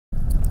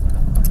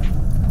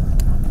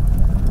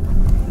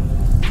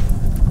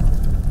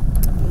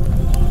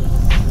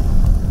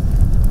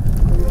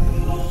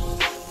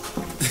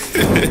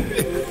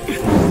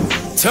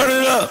Turn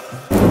it up.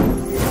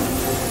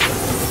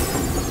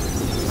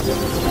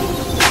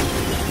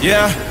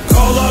 Yeah.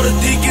 Call all the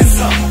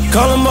deacons up.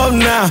 Call them up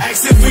now.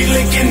 Ask if we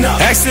linking up.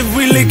 Ask if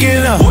we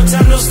linking up. What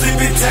time no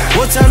sleeping time?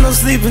 What time no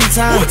sleeping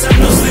time? What time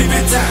no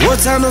sleeping time? What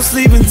time no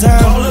sleeping time?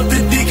 Call up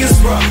the deacons,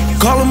 bro.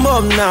 Call them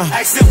up now.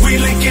 Ask if we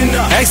linking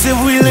up. Ask if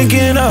we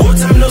linking up. What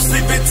time no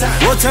sleeping time?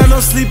 What time no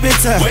sleeping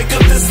time? Wake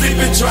up the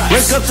sleeping tribe.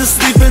 Wake up the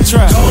sleeping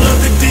tribe. Call up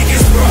the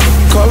deacons, bro.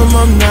 Call them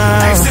up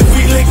now. Ask if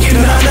we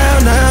linking up.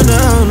 Now.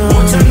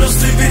 What time no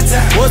sleeping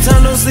time? What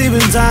time no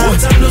sleeping time?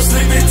 What time no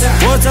sleeping time?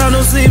 What time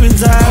no sleeping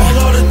time?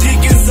 Call all the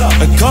deacons up.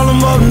 Call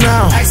them up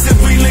now. Ask if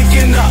we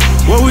linking up.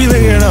 What we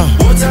linking up?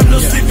 What time no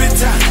sleeping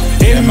time?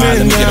 Any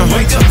minute now.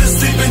 Wake up the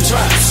sleeping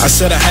tribe. I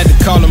said I had to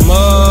call him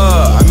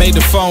up. I made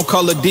the phone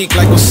call a Deke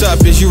like, what's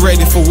up, is you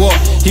ready for war?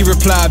 He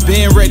replied,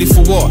 been ready for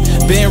war,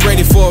 been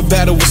ready for a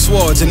battle with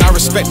swords. And I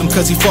respect him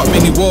cause he fought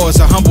many wars.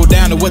 I humble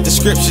down to what the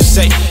scriptures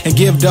say and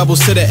give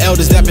doubles to the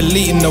elders that been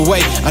leading the way.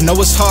 I know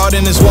it's hard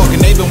in this walk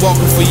and they've been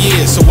walking for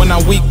years. So when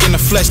I'm weak in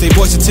the flesh, they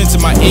voice attend to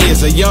my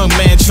ears. A young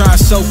man trying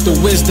to soak the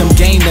wisdom,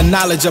 gain the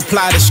knowledge,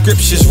 apply the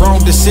scriptures.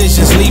 Wrong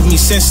decisions leave me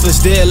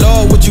senseless. Dear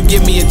Lord, would you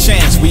give me a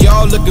chance? We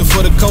all looking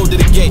for the code to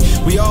the gate.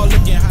 We all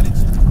looking how to...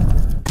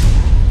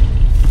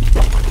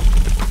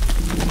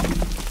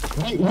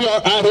 We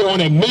are out here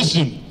on a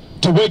mission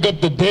to wake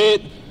up the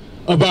dead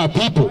of our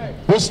people.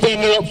 We're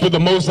standing up for the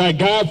Most High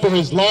God, for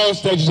His laws,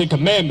 statutes, and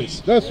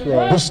commandments. That's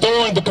right.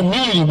 Restoring the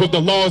community with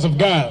the laws of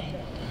God.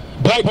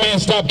 Black man,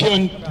 stop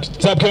killing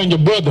your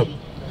brother.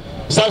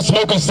 Stop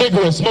smoking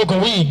cigarettes,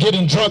 smoking weed,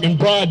 getting drunk in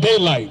broad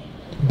daylight,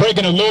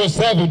 breaking the Lord's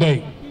Sabbath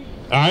day.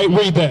 All right,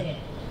 read that.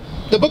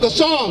 The book of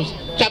Psalms,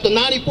 chapter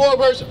 94,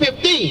 verse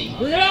 15.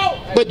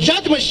 But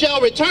judgment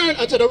shall return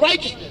unto the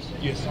righteousness.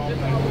 Yes.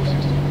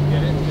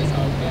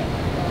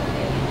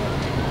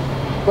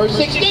 Verse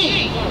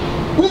 16.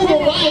 Who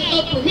will rise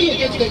up for me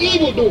against the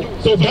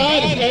evildoer? So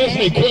God is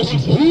asking a question.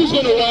 Who's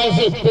going to rise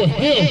up for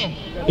Him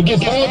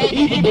against all the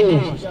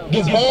evildoers,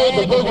 against all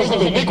the workers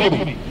of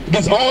iniquity,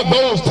 against all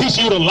those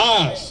teaching you the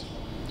lies?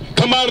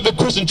 Come out of the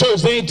Christian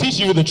church. They ain't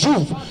teaching you the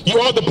truth. You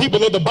are the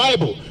people of the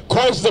Bible.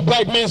 Christ is a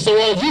black man, so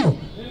are you.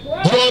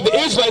 You are the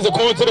Israelites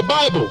according to the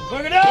Bible.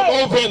 Come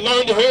over and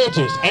learn the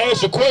heritage.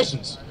 Ask your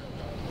questions.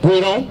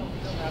 Read on.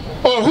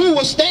 Or who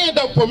will stand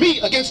up for me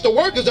against the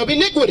workers of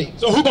iniquity?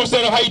 So who's going to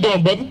stand up? How you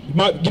doing, brother? You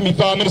might give me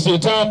 5 minutes of your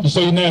time to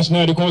show your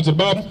nationality according to the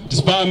Bible.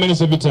 Just 5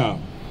 minutes of your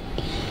time.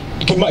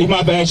 You might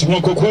have to ask you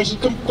one quick question.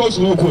 Come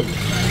closer real quick.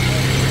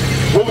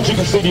 What would you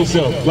consider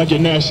yourself, like your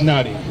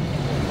nationality?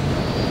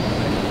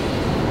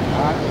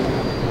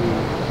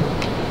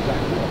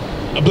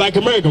 A black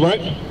American,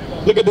 right?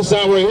 Look at this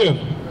sign right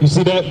here. You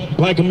see that?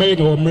 Black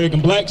American or American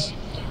blacks?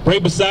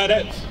 Right beside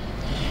that,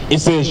 it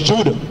says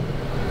Judah.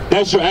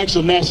 That's your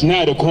actual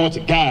nationality according to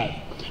God.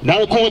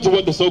 Not according to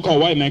what the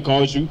so-called white man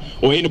calls you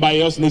or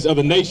anybody else in these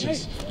other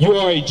nations. You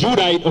are a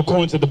Judite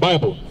according to the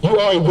Bible. You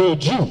are a real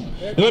Jew.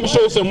 And let me show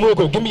you something real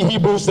quick. Give me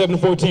Hebrews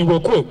 7:14 real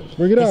quick.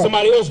 Bring it up.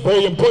 Somebody else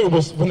very important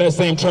was from that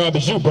same tribe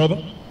as you,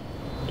 brother.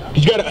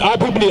 Our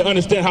people need to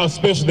understand how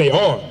special they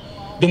are.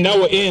 Then that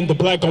will end the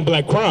black on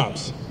black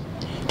crimes.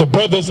 The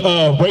brothers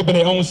raping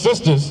their own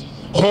sisters,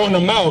 whoring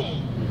them out,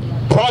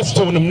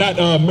 prostituting them, not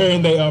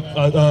marrying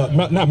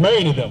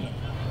them.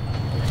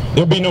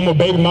 There'll be no more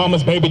baby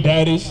mamas, baby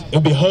daddies. It'll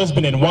be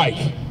husband and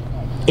wife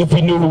if we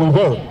knew who we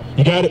were.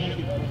 You got it?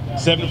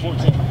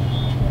 7:14.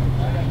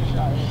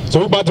 So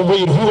we're about to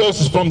read who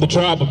else is from the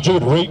tribe of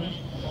Judah. Read.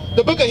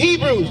 The book of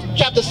Hebrews,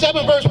 chapter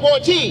 7, verse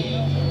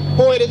 14.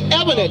 For it is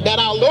evident that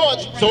our Lord...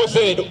 So it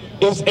said,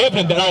 it's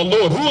evident that our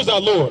Lord, who is our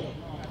Lord?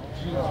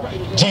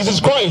 Jesus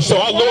Christ.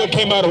 So our Lord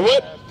came out of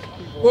what?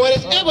 For it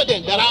is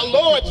evident that our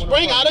Lord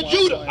sprang out of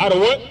Judah. Out of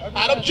what?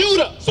 Out of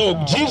Judah. So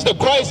Jesus the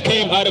Christ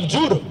came out of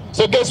Judah.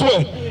 So guess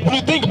what? When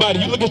you think about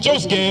it, you look at your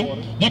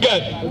skin, you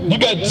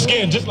got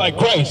skin just like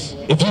Christ.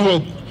 If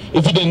you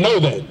didn't know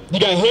that. You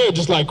got hair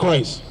just like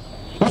Christ.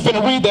 We're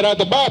finna read that out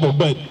the Bible,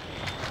 but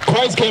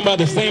Christ came out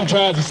of the same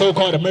tribes the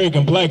so-called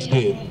American blacks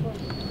did.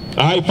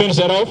 Alright, finish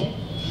that off.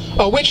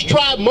 Of which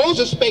tribe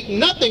Moses spake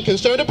nothing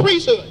concerning the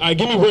priesthood. Alright,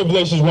 give me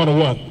Revelations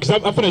 1:1. Because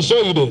I'm finna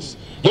show you this.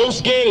 Your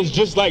skin is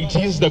just like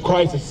Jesus the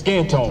Christ's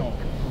skin tone.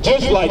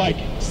 Just like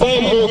it.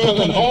 Same haircut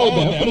and all of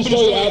that. I'm finna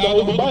show you out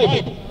of the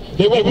Bible.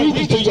 They will read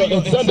this to you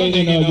on Sunday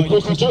in the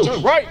Christian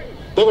church. Right.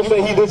 They will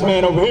say, he's this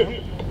man over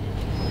here.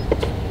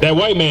 That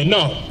white man,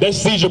 no. that's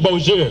Caesar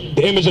Borgia,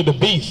 the image of the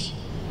beast.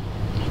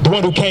 The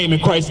one who came in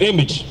Christ's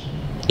image.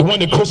 The one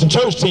the Christian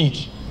church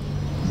teach.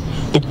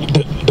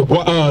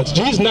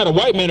 Jesus is not a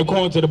white man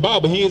according to the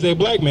Bible. He is a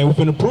black man. We're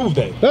finna prove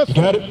that. You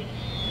got it?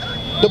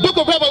 The book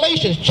of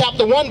Revelations,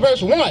 chapter 1,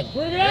 verse 1.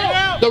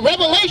 The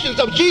revelations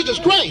of Jesus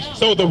Christ.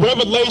 So the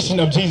revelation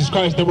of Jesus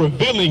Christ, the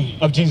revealing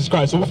of Jesus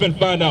Christ. So we're finna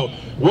find out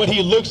what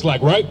he looks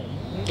like, right?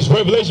 Because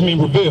revelation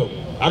means reveal.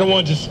 I don't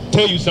want to just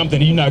tell you something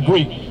and you not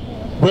agree.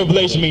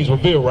 Revelation means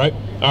reveal, right?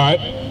 All right,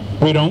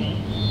 read on.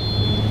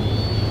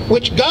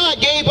 Which God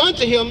gave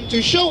unto him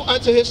to show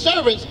unto his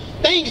servants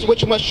things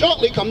which must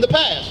shortly come to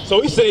pass.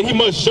 So he said he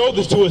must show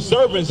this to his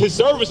servants. His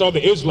servants are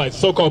the Israelites,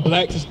 so-called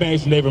blacks,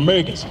 Hispanics, and Native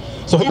Americans.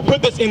 So he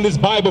put this in this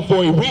Bible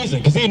for a reason,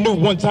 because he knew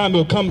one time it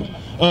would come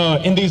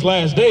in these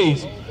last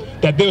days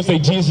that they'll say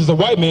Jesus is a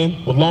white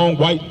man with long,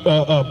 white,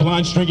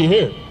 blonde, stringy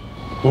hair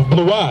with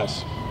blue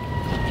eyes.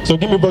 So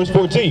give me verse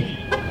 14.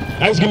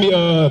 Actually, give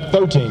me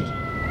 13.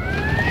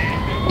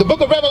 The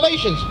book of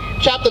Revelations,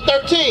 chapter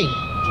 13,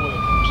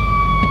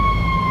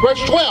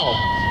 verse 12.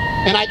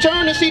 And I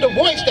turned to see the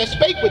voice that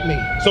spake with me.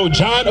 So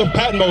John of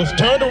Patmos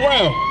turned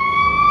around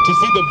to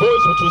see the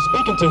voice which was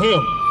speaking to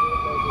him.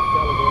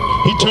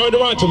 He turned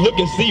around to look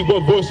and see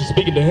what voice was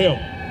speaking to him.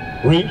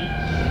 Read.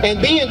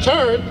 And being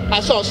turned, I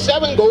saw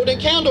 7 golden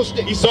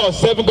candlesticks. He saw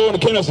 7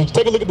 golden candlesticks.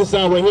 Take a look at this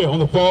sign right here on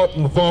the far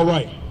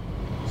right.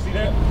 See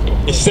that?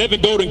 It's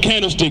 7 golden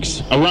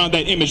candlesticks around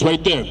that image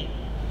right there.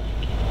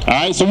 All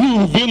right, so we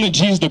were revealing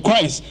Jesus the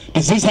Christ.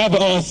 Does this have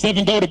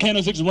 7 golden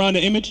candlesticks around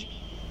the image?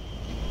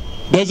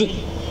 Does it?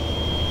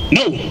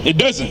 No, it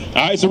doesn't.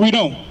 All right, so read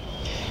on.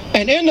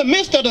 And in the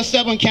midst of the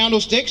 7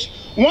 candlesticks,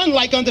 one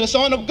like unto the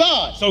Son of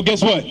God. So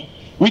guess what?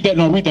 Read that.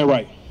 No, read that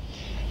right.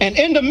 And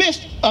in the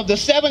midst of the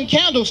 7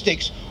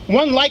 candlesticks,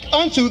 one like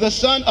unto the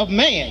Son of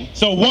Man.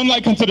 So one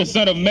like unto the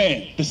Son of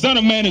Man. The Son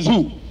of Man is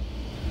who?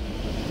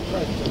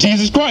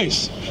 Jesus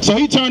Christ. So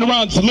he turned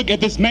around to look at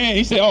this man.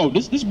 He said, oh,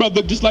 this brother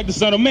looked just like the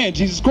Son of Man,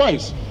 Jesus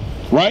Christ.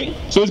 Right?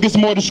 So let's get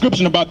some more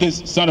description about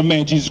this Son of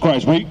Man, Jesus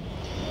Christ. Read.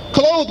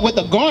 Clothed with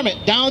a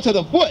garment down to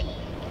the foot.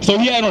 So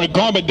he had on a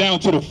garment down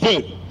to the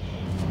foot.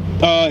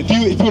 If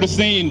you would have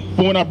seen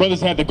when our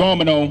brothers had the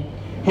garment on,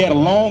 he had a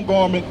long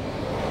garment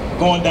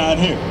going down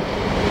here.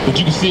 But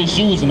you can see his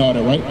shoes and all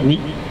that, right? Read.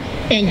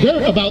 And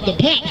girt about the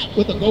paps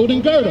with a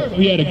golden girdle. So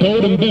he had a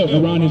golden belt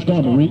around his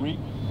garment. Read.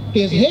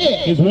 His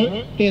head. His what?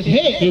 His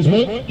head. His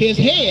what? His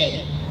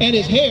head and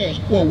his hairs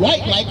were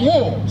white like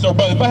wool. So,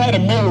 brother, if I had a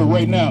mirror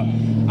right now,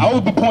 I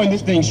would be pointing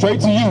this thing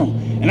straight to you.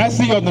 And I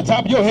see on the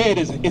top of your head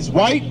is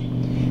white.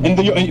 And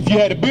if you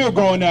had a beard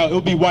growing out, it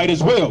would be white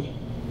as well.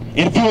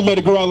 And if you would let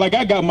it grow out like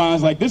I got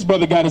mine, like this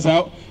brother got his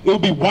out, it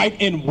would be white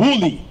and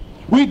woolly.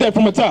 Read that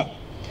from the top.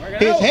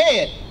 His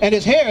head and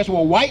his hairs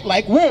were white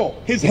like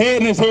wool. His head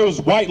and his hair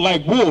was white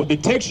like wool. The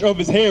texture of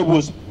his hair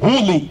was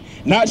woolly,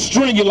 not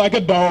stringy like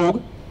a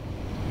dog,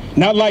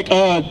 not like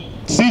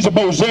Caesar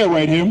Borgia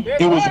right here.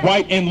 It was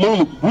white and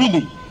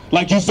woolly,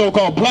 like you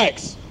so-called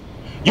blacks.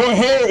 Your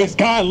hair is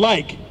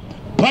God-like.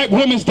 Black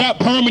women, stop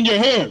perming your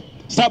hair.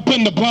 Stop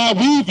putting the blonde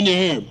weave in your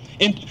hair.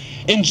 And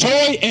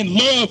enjoy and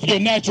love your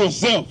natural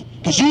self,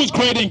 because you was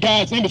created in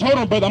God's image. Hold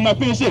on, brother, I'm not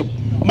finished yet.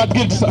 I'm about to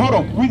get this. Hold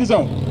on, read this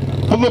on.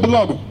 For a little bit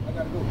longer.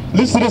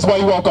 Listen to this while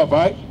you walk off, all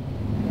right?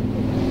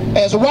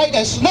 As white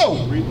as snow,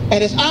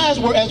 and his eyes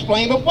were as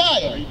flame of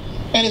fire,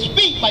 and his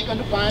feet like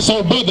unto fine.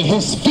 So, brother,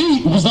 his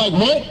feet was like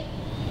what?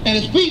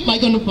 And his feet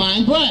like unto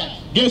fine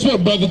brass. Guess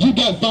what, brother? You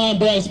got fine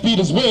brass feet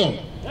as well.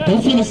 We're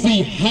finna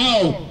see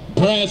how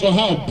brass or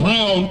how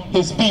brown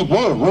his feet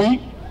were, right?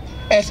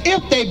 As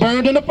if they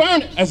burned in a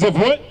furnace. As if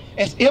what?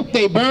 As if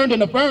they burned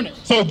in a furnace.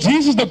 So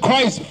Jesus the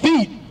Christ's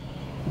feet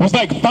was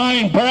like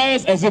fine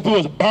brass, as if it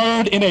was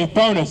burned in a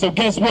furnace. So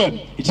guess what?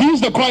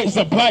 Jesus the Christ is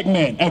a black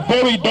man, a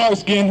very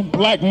dark-skinned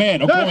black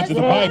man, according to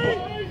the Bible.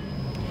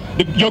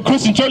 Your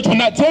Christian church will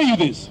not tell you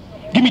this.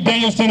 Give me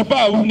Daniel 10:5.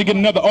 We're going to get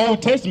another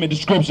Old Testament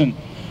description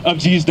of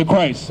Jesus the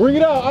Christ. Bring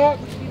it out.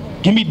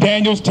 Give me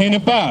Daniel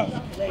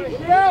 10:5.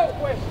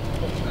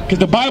 Because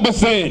the Bible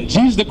said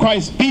Jesus the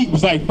Christ's feet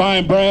was like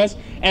fine brass,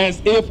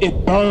 as if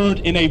it burned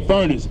in a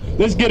furnace.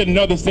 Let's get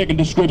another second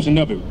description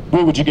of it.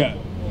 What you got?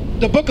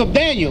 The book of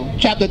Daniel,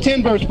 chapter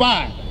 10, verse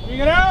 5.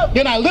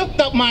 Then I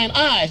lifted up mine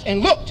eyes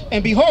and looked,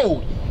 and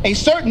behold, a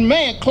certain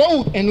man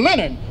clothed in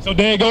linen. So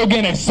there you go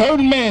again, a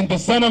certain man, the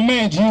Son of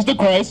Man, Jesus the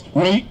Christ,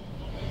 read.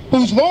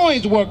 Whose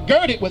loins were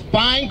girded with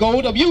fine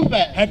gold of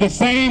Uphaz. Had the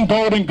same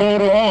golden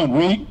girdle on,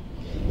 read.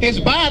 His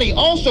body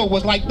also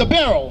was like the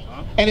beryl,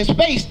 and his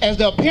face as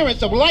the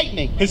appearance of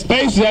lightning. His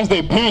face has the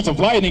appearance of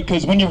lightning,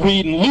 because when you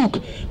read in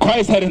Luke,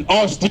 Christ had an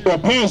austere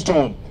appearance to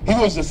him. He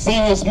was a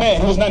serious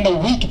man. He was not no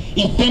weak,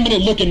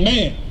 effeminate looking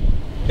man.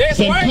 He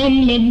said,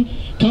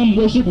 come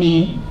worship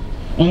me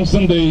on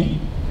Sunday,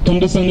 come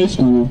to Sunday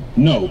school.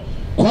 No.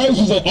 Christ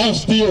was an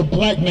austere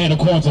black man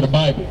according to the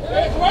Bible.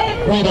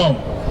 Read on.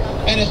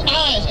 And his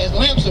eyes as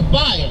lamps of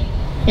fire,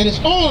 and his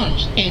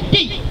arms and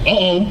feet.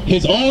 Uh-oh.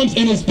 His arms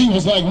and his feet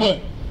was like what?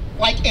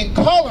 Like in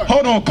color.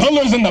 Hold on,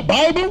 colors in the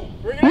Bible?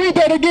 Read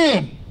that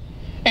again.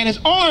 And his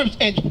arms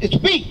and his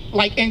feet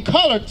like in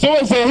color. So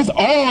it says his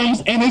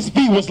arms and his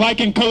feet was like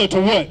in color to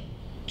what?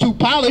 To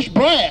polished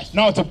brass.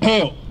 No, to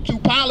pale. To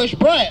polished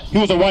brass. He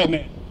was a white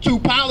man. To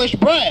polished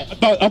brass.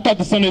 I thought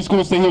the Sunday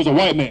school said he was a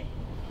white man.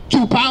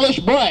 To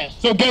polished brass.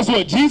 So guess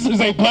what? Jesus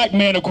is a black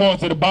man according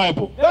to the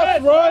Bible.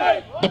 That's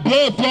right. The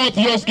blood flowing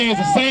through your skin is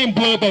the same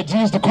blood that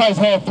Jesus the Christ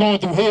had flowing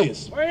through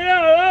his.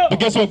 But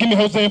guess what? Give me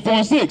Hosea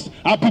 4:6.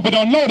 Our people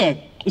don't know that.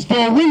 It's for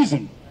a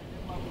reason.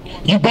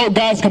 You broke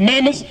God's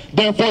commandments,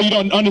 therefore you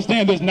don't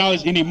understand this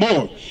knowledge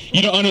anymore.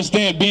 You don't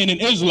understand being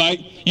an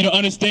Israelite. You don't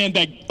understand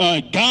that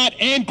God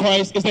and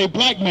Christ is a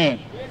black man.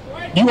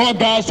 You are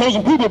God's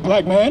chosen people,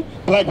 black man,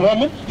 black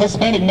woman,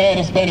 Hispanic man,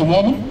 Hispanic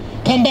woman.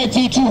 Come back to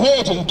your true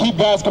heritage and keep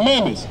God's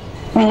commandments.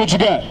 Read what you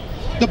got.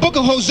 The book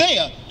of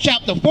Hosea,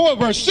 chapter 4,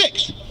 verse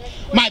 6.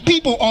 My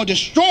people are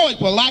destroyed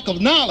for lack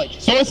of knowledge.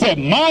 So it said,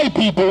 my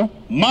people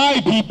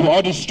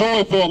are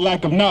destroyed for a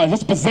lack of knowledge.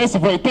 That's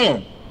possessive right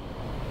there.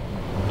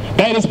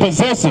 That is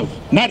possessive.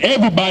 Not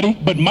everybody,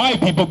 but my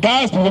people,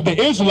 God's people, the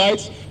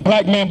Israelites,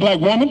 black man, black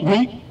woman.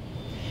 Read.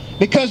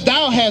 Because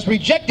thou hast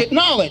rejected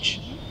knowledge,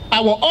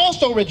 I will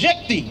also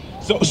reject thee.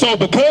 So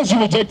because you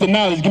rejected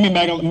knowledge, give me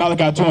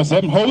Malachi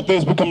 2:7. Hold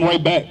this, we come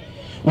right back.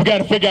 We got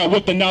to figure out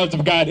what the knowledge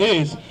of God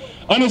is.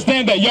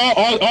 Understand that y'all,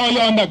 all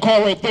y'all in that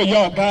car right there,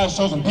 y'all God's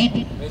chosen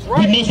people.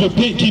 We must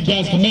repent, keep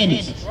God's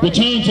commandments.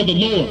 Return to the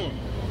Lord.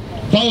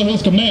 Follow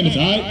his commandments,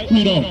 all right?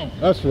 Read on.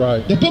 That's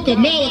right. The book of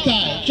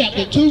Malachi,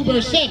 chapter 2,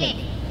 verse 7.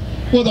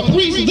 For the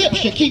priest's lips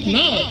should keep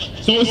knowledge.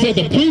 So it said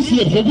the priest's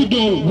lips, what we're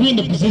doing, we're in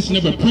the position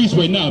of a priest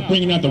right now,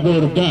 bringing out the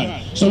word of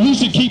God. So we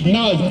should keep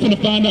knowledge. We're going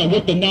to find out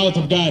what the knowledge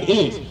of God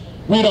is.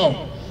 Read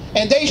on.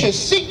 And they should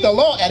seek the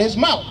law at his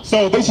mouth.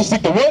 So they should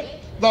seek the what?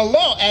 The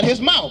law at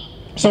his mouth.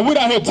 So we're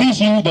out here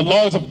teaching you the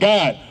laws of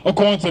God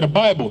according to the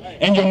Bible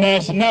and your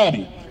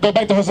nationality. Go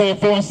back to Hosea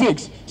 4 and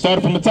 6.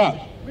 Started from the top.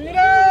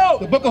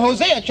 The book of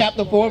Hosea,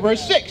 chapter 4,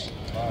 verse 6.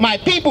 My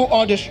people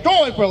are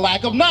destroyed for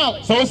lack of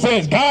knowledge. So it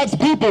says, God's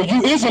people,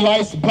 you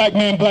Israelites, black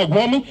man, black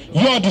woman,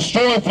 you are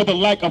destroyed for the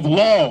lack of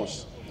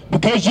laws.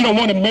 Because you don't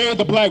want to marry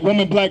the black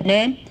woman, black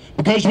man.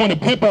 Because you want to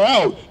pimp her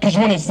out. Because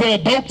you want to sell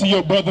dope to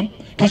your brother.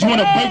 Because you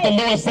want to break the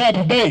Lord's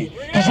Sabbath day.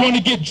 Because you want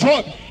to get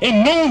drunk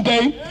in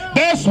noonday.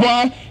 That's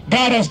why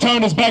God has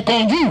turned his back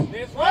on you.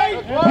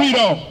 Read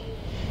on.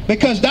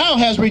 Because thou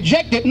hast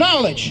rejected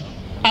knowledge,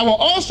 I will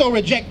also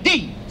reject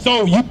thee.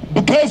 So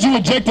because you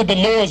rejected the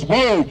Lord's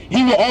word,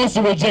 he will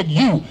also reject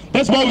you.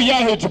 That's why we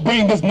out here, to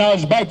bring this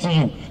knowledge back to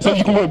you. So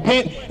you can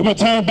repent and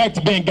return back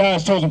to being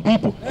God's chosen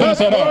people. Finish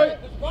that up.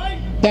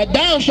 That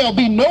thou shalt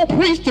be no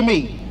priest to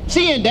me,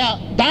 seeing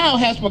thou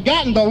hast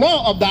forgotten the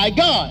law of thy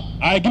God.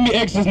 All right, give me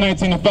Exodus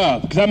 19 and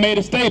 5, because I made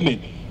a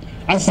statement.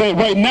 I said,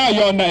 right now,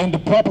 y'all not in the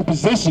proper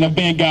position of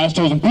being God's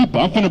chosen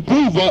people. I'm finna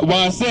prove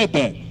why I said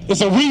that.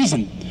 It's a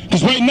reason.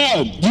 Because right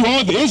now, you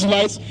are the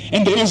Israelites,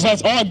 and the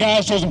Israelites are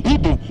God's chosen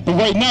people. But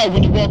right now,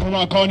 when you're walking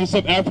around calling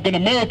yourself African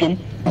American,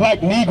 black,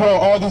 Negro,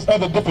 all these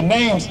other different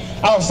names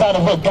outside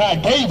of what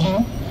God gave you,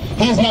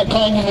 he's not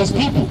calling you his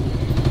people.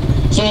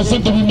 So it's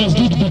something we must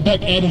do to be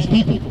back at his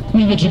people.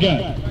 Read what you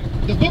got.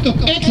 The book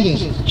of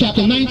Exodus,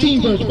 chapter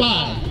 19, verse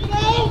 5.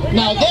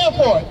 Now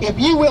therefore, if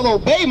you will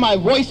obey my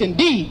voice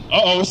indeed.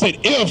 It said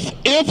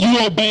if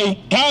you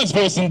obey God's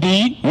voice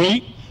indeed,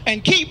 read.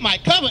 And keep my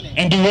covenant.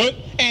 And do what?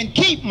 And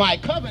keep my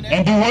covenant.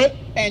 And do what?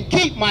 And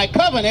keep my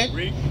covenant.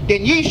 Read.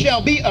 Then ye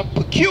shall be a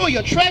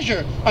peculiar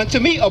treasure unto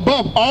me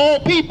above all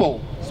people.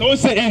 So it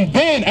said, and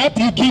then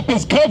after you keep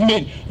his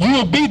covenant, you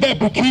will be that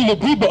peculiar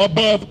people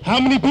above how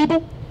many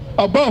people?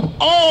 Above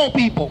all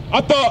people.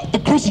 I thought the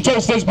Christian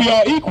church says we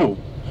are equal.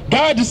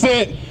 God just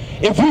said,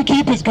 if we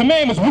keep his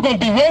commandments, we're going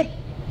to be what?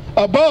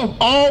 Above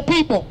all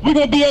people. We're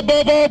going to be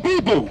above all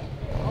people.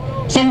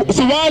 So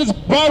why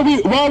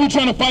are we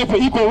trying to fight for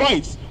equal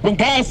rights when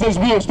God says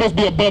we are supposed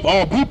to be above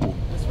all people?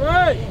 That's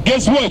right.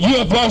 Guess what? You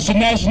have lost your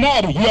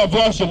nationality. You have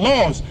lost your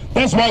laws.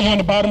 That's why you're on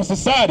the bottom of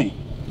society.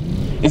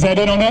 Is that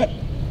it on that?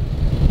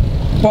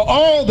 For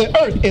all the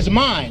earth is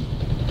mine.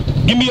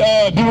 Give me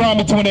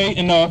Deuteronomy 28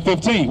 and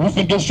 15. We're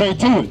finna get straight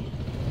to it.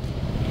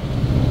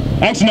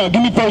 Actually, no,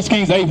 give me 1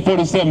 Kings 8 and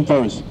 47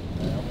 first.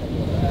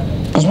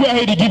 Because we're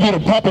here to give you the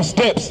proper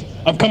steps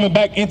of coming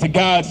back into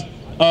God's,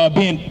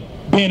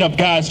 being of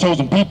God's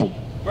chosen people.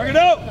 Bring it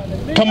up.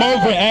 Come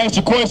over and ask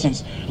your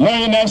questions. Learn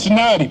your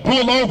nationality.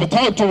 Pull over,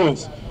 talk to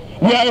us.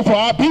 We're out here for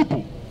our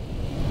people.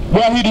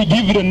 We're out here to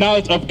give you the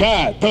knowledge of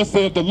God. Thus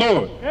saith the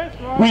Lord.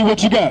 Read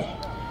what you got.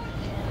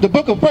 The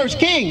book of 1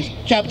 Kings,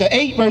 chapter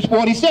 8, verse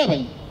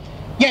 47.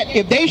 Yet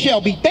if they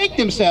shall bethink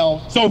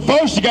themselves. So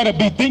first you got to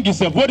bethink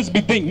yourself. What does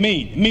bethink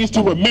mean? It means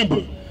to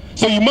remember.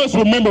 So you must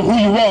remember who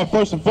you are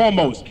first and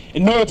foremost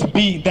in order to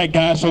be that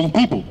God's chosen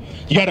people.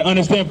 You got to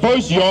understand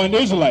first you are an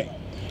Israelite.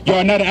 You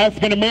are not an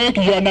African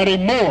American. You are not a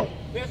Moor.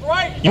 That's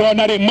right. You are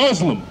not a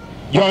Muslim.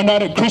 You are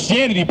not a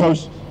Christianity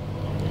person.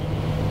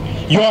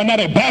 You are not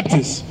a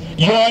Baptist.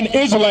 You are an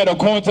Israelite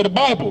according to the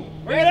Bible.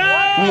 Read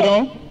on. Read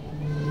on.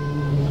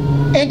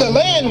 In the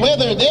land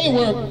whether they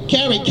were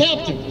carried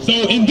captive. So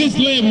in this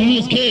land when we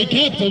was carried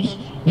captives,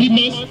 we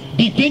must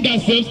bethink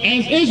ourselves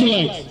as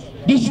Israelites.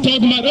 This is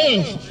talking about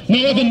us.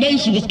 No other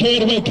nation was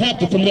carried away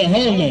captive from their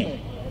homeland.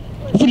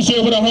 I'm going to show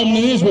you what our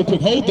homeland is real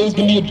quick. Hold this.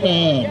 Give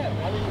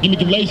me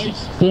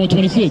Galatians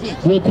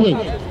 4:26 real quick.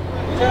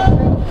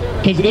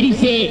 Because it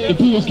said if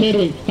we was carried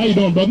away. How you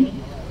doing, brother?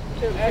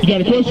 You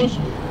got a question?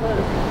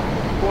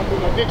 Going through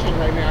an addiction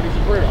right now. I need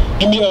some prayer.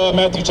 Give me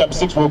Matthew chapter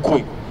 6 real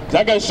quick.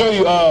 I got to show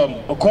you,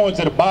 according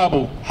to the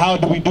Bible, how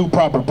do we do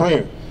proper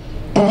prayer?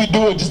 Do we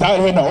do it just out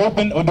here in the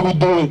open, or do we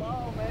do it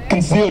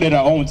concealed at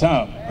our own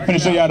time? I'm going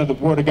to show you out of the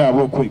Word of God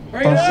real quick.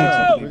 Verse 6,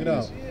 I believe it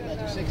is.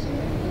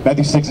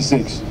 Matthew 6 and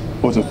 6.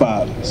 Or is it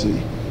 5? Let's see.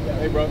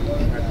 Hey, bro.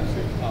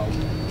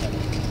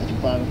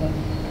 65, huh?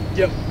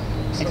 Yep.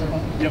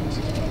 65? Yep.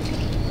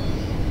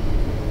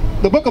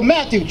 The book of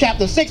Matthew,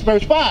 chapter 6,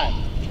 verse 5.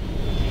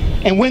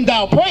 And when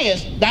thou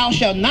prayest, thou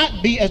shalt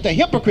not be as the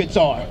hypocrites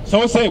are.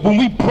 So it said, when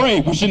we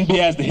pray, we shouldn't be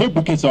as the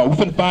hypocrites are. We're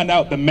going to find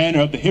out the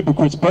manner of the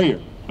hypocrite's prayer.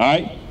 All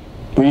right?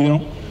 Breathe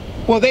on.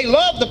 Well, they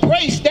love to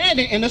pray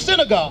standing in the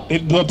synagogue. They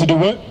love to do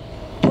what?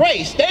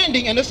 Pray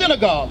standing in the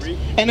synagogues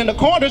and in the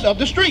corners of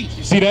the streets.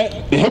 You see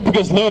that? The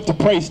hypocrites love to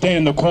pray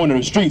standing in the corner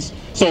of the streets.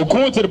 So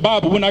according to the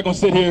Bible, we're not going to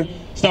sit here,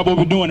 stop what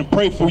we're doing and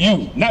pray for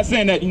you. Not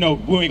saying that, you know,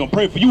 we ain't going to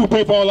pray for you. We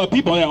pray for all our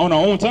people on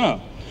our own time.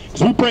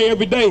 Because we pray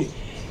every day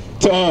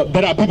to,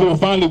 that our people will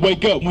finally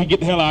wake up when we get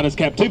the hell out of this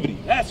captivity.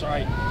 That's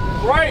right.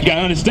 Right. You got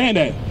to understand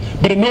that.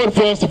 But in order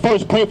for us to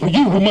first pray for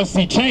you, we must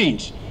see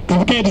change. Because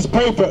we can't just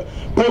pray for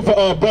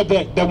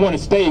brother that want to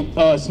stay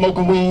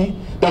smoking weed,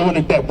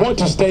 that want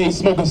to stay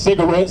smoking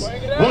cigarettes,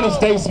 want to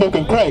stay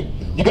smoking crack.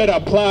 You got to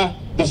apply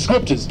the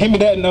scriptures. Give me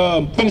that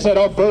and finish that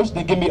off first.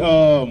 Then give me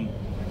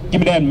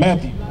that in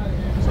Matthew.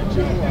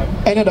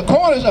 And in the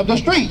corners of the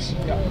streets,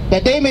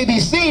 that they may be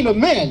seen of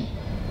men.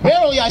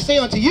 Verily I say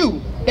unto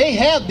you, they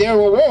have their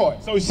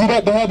reward. So you see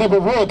that they have their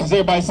reward because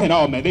everybody's saying,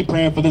 oh man, they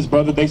praying for this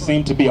brother. They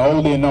seem to be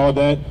holy and all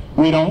that.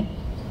 Read on.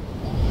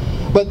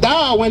 But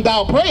thou, when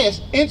thou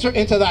prayest, enter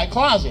into thy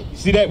closet. You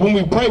see that when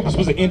we pray, we're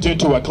supposed to enter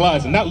into our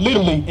closet, not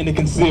literally in a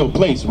concealed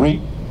place.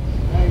 Read.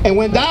 And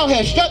when thou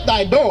hast shut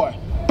thy door,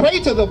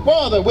 pray to the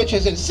Father which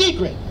is in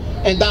secret,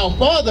 and thou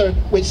Father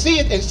which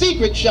seeth in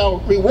secret shall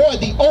reward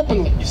thee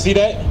openly. You see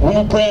that? When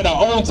we pray at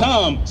our own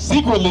time,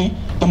 secretly,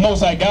 the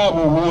Most High God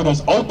will reward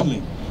us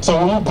openly. So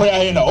when we pray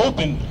out here in the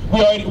open, we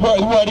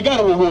already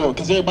got a reward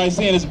because everybody's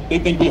saying this, they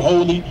think we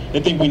holy, they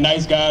think we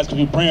nice guys because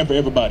we're praying for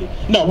everybody.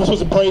 No, we're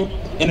supposed to pray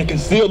in a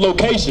concealed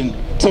location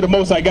to the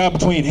Most High God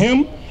between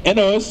Him and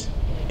us,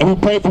 and we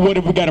pray for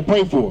whatever we got to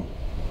pray for.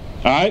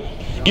 All right?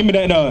 Give me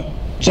that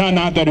John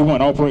 9:31,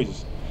 all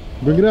praises.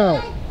 Bring it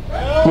out.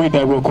 Read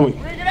that real quick.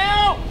 Bring it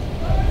out.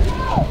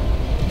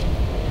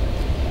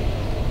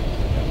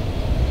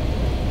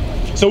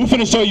 So we're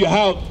finna show you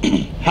how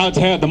to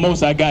have the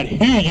Most High God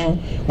hear you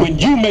when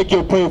you make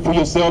your prayer for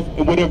yourself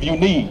and whatever you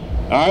need.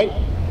 All right?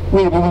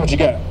 Read what you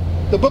got.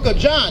 The book of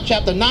John,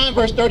 chapter 9,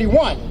 verse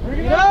 31.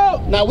 Bring it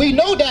out. Now we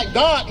know that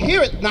God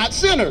heareth not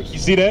sinners. You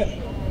see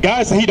that?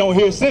 God said He don't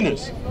hear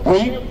sinners.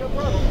 Read.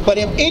 But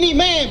if any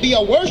man be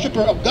a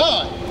worshiper of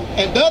God,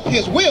 and doth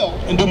His will,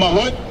 And do my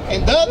what?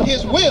 and doth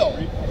His will,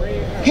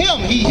 Him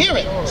He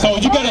heareth. So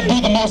you gotta do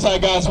the Most High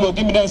God's will.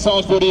 Give me that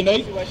Psalms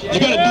 48. You gotta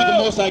do the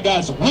Most High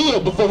God's will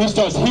before He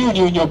starts hearing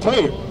you in your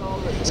prayer.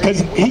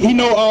 Because he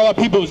know all our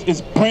people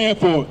is praying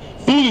for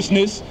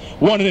foolishness,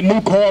 wanting a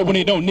new car when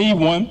they don't need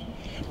one,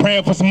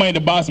 praying for somebody to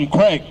buy some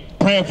crack,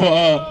 praying for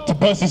to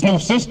bust his new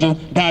sister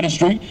down the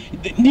street.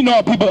 You know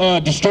our people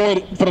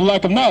destroyed for the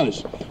lack of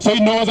knowledge. So He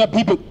knows our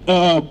people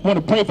want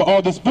to pray for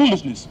all this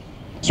foolishness.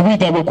 So read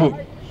that real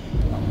quick.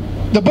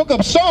 The book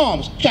of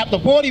Psalms, chapter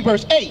 40,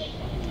 verse 8.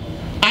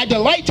 I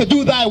delight to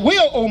do thy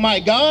will, O my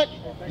God.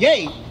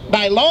 Yea,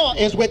 thy law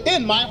is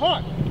within my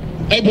heart.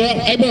 Hey, bro.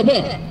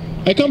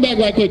 Hey, come back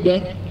right quick, bro.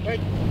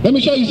 Let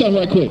me show you something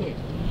right quick.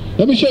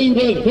 Let me show you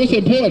what's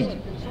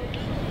important.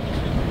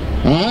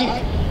 All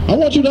right? I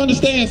want you to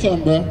understand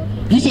something, bro.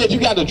 You said you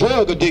got a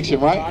drug addiction,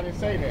 right? I didn't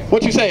say that.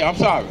 What you say? I'm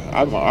sorry.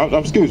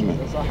 Excuse me.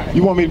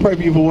 You want me to pray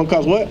for you for one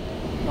cause what?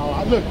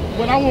 No, look,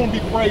 what I want to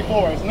be prayed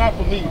for is not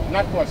for me,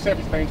 not for a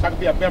selfish thing, so I can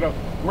be a better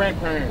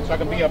grandparent, so I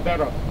can be a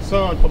better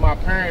son for my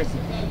parents.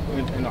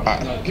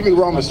 Give me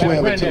Romans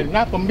 12 and 2.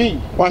 Not for me.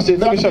 Watch this.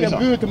 Let me show you something.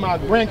 something. Good to my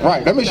grandkids.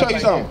 Right. Let me show you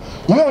something.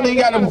 You don't even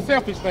got a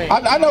selfish thing.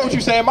 I know what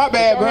you're saying. My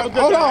bad, bro.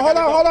 Hold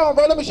on,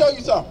 bro. Let me show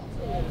you something.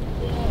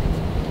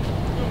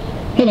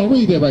 Hold on.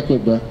 Read that right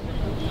quick, bro.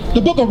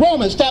 The book of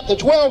Romans, chapter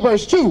 12,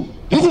 verse 2.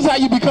 This is how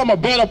you become a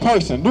better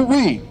person.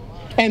 Read.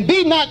 And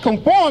be not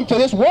conformed to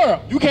this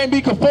world, You can't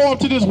be conformed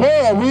to this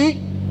world,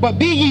 read. but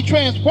be ye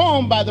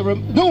transformed by the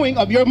renewing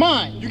of your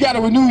mind. You got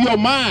to renew your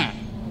mind.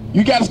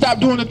 You got to stop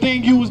doing the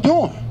thing you was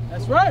doing.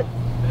 That's right.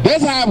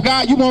 That's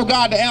how you want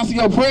God to answer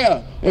your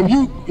prayer. If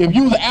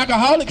you was an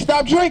alcoholic,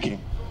 stop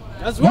drinking.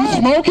 That's You right.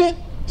 smoking,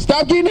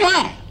 stop getting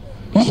high.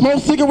 You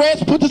smoke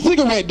cigarettes, put the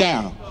cigarette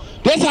down.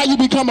 That's how you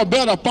become a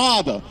better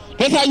father.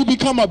 That's how you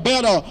become a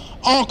better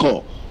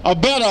uncle, a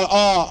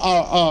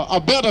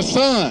better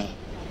son,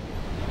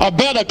 a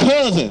better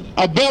cousin,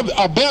 a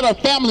better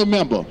family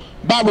member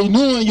by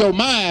renewing your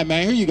mind,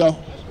 man. Here you go.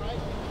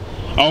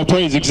 All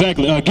praise,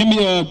 exactly. Give me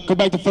go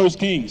back to 1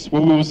 Kings,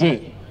 where we was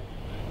at.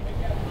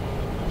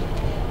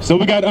 So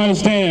we got to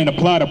understand and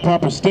apply the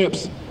proper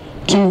steps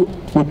to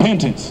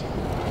repentance.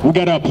 We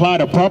got to apply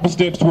the proper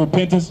steps to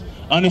repentance,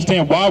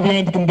 understand why we're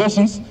in the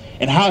conditions,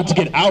 and how to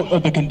get out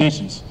of the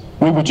conditions.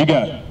 Read what you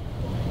got.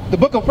 The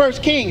book of 1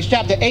 Kings,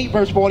 chapter 8,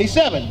 verse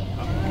 47.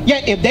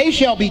 Yet if they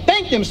shall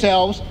bethink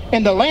themselves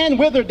in the land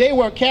whither they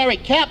were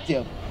carried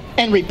captive,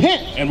 and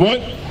repent. And what?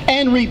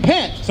 And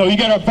repent. So you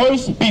got to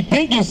first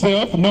bethink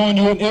yourself, knowing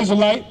you're an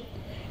Israelite,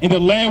 in the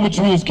land which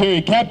you was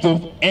carried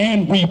captive,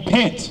 and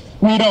repent.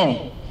 Read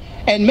on.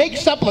 and make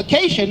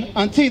supplication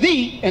unto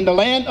thee in the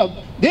land of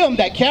them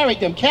that carried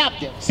them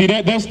captive. See,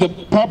 that's the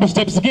proper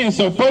steps again.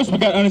 So first we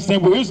got to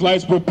understand we're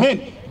Israelites,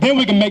 repent, then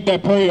we can make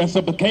that prayer and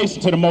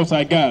supplication to the Most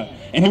High God,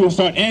 and he will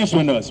start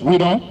answering us.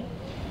 Read on.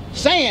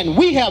 Saying,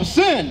 we have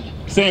sinned.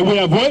 Saying we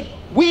have what?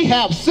 We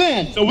have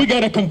sinned. So we got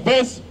to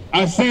confess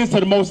our sins to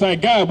the Most High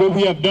God, where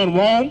we have done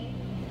wrong,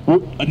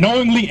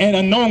 knowingly and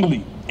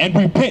unknowingly, and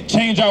repent,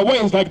 change our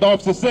ways, like the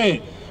officer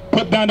said.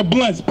 Put down the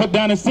blunts, put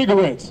down the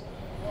cigarettes,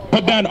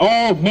 put down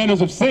all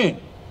manners of sin.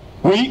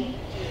 Read.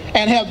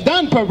 And have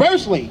done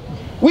perversely.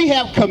 We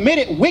have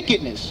committed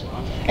wickedness,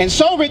 and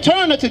so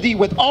return unto thee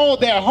with all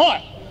their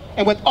heart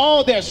and with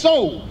all their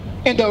soul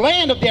in the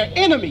land of their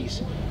enemies,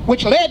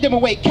 which led them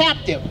away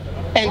captive,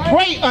 and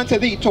pray unto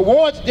thee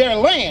towards their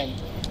land,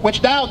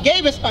 which thou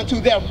gavest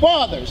unto their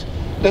fathers,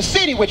 the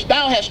city which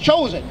thou hast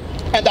chosen,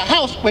 and the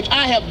house which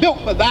I have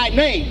built for thy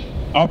name.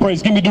 All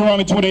praise. Give me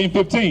Deuteronomy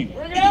 28:15.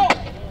 Bring it out.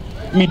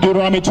 Give me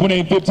Deuteronomy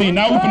 28:15.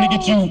 Now we're going to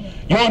get you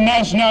your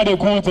nationality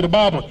according to the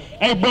Bible.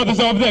 Hey, brothers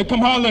over there, come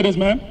holler at us,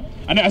 man.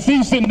 And I see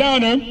you sitting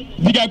down there. If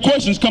you got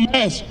questions, come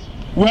ask.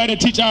 We're here to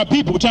teach our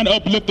people. We're trying to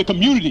uplift the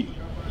community.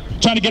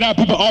 Trying to get our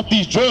people off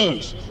these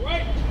drugs.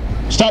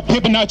 Stop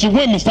pimping out your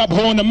women. Stop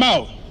holding them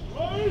out.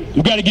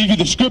 We got to give you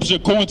the scripture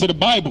according to the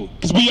Bible,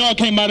 because we all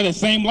came out of the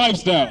same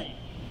lifestyle.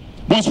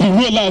 Once we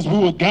realized we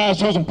were God's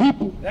chosen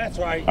people. That's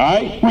right. All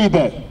right, read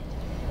that.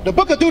 The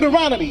book of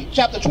Deuteronomy,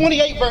 chapter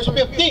 28, verse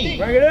 15.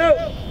 Bring it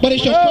out. But it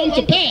shall come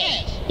to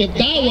pass, if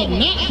thou wilt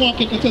not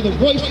hearken unto the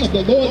voice of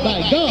the Lord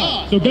thy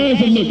God, So guys,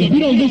 look, if you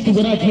don't listen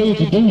to what I tell you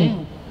to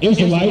do,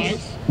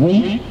 Israelites,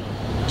 read.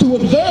 to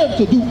observe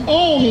to do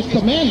all his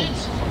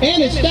commandments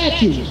and his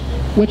statutes,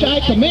 which I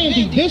command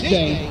thee this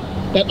day,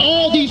 that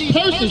all these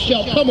curses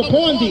shall come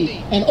upon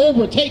thee and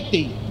overtake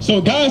thee.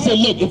 So God said,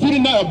 look, if you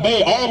did not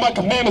obey all my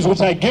commandments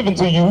which I have given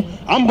to you,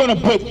 I'm going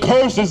to put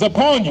curses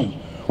upon you.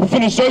 We're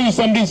going to show you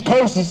some of these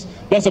curses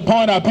that's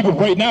upon our people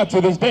right now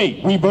to this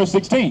day. Read verse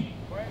 16.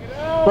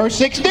 Verse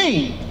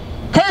 16,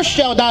 cursed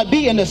shall thou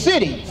be in the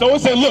city. So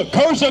it said, look,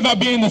 cursed shall thou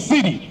be in the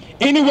city.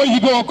 Anywhere you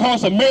go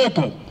across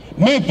America,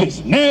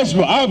 Memphis,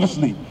 Nashville,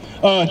 obviously,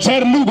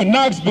 Chattanooga,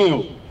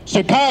 Knoxville,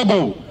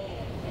 Chicago.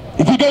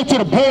 If you go to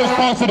the poorest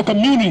parts of the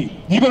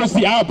community, you're going to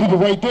see our people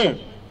right there.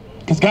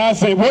 Because God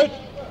said what?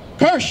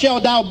 Cursed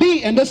shall thou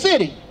be in the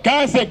city.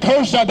 God said,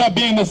 cursed shall thou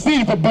be in the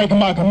city for breaking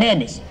my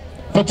commandments,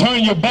 for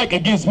turning your back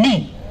against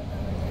me.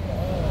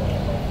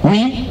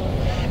 Read.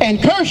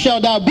 And cursed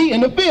shall thou be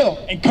in the field.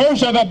 And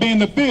cursed shall thou be in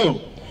the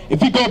field.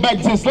 If you go back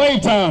to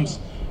slave times,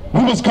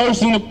 we was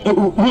cursed in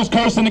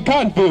the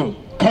cotton field,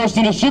 cursed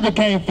in the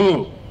sugarcane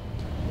field.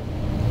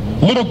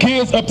 Little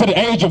kids up to the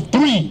age of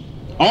 3,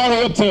 all the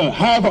way up to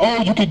however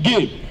old you could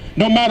get,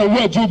 no matter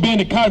what, you'll be in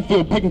the cotton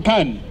field picking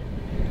cotton,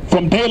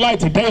 from daylight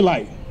to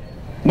daylight,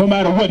 no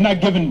matter what,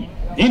 not giving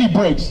any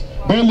breaks,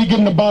 barely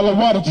getting a bottle of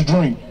water to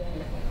drink.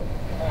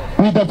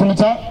 Read that from the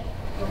top.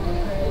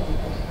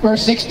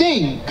 Verse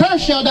 16,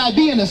 cursed shall thou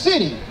be in the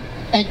city,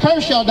 and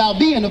cursed shall thou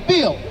be in the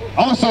field.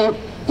 Also,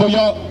 for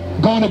y'all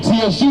going to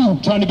TSU,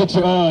 trying to get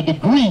your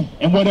degree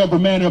in whatever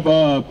manner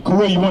of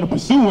career you want to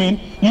pursue in,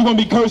 you're going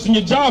to be cursed in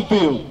your job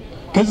field.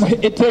 Because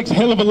it takes a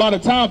hell of a lot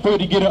of time for you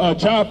to get a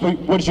job for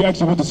what you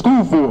actually went to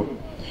school for.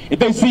 If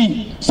they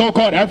see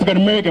so-called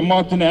African-American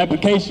marked in the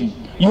application,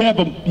 you have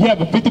a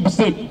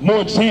 50%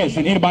 more chance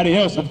than anybody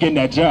else of getting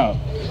that job.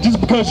 Just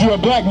because you're a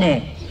black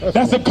man.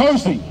 That's a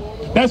cursing.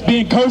 That's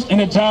being cursed in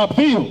a job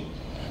field.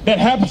 That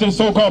happens to the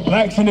so-called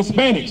blacks and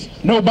Hispanics.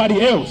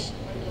 Nobody else.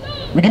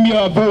 Give me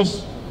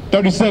verse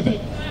 37.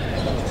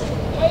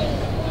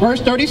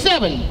 Verse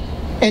 37,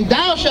 and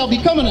thou shalt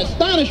become an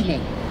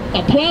astonishment,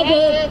 a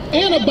proverb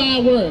and a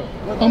byword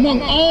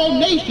among all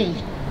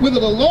nations, whither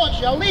the Lord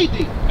shall lead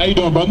thee. How you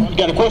doing, brother? You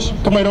got a question?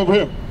 Come right over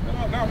here.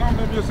 No,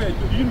 I'm just saying,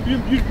 you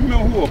know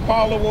who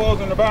Apollo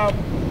was in the Bible?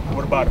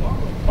 What about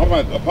him? I'm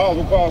like,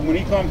 Apollo, when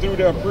he come through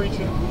there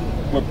preaching,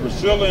 with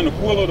Priscilla and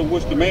Aquila, that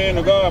was the man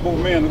of God, both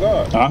man of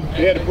God.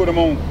 They had to put him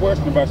on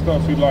question about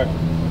stuff. So like,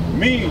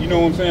 me, you know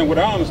what I'm saying, what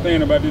I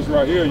understand about this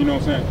right here, you know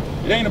what I'm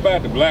saying, it ain't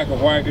about the black or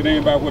white, it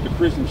ain't about what the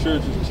Christian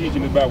church is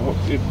teaching, it's about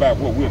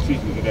what we're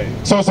teaching today.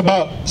 So it's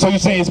about, so you're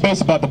saying it's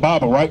based about the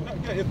Bible, right?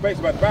 Yeah, it's based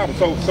about the Bible.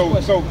 So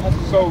listen.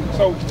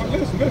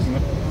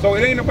 So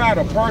it ain't about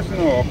a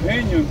personal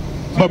opinion.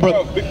 But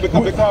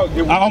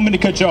I don't mean to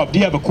cut you off. Do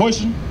you have a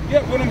question?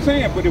 Yeah, what I'm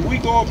saying, but if we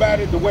go about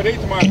it the way they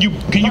talk, can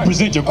you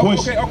present your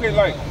question? Okay,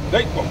 like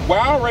well,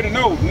 I already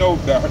know,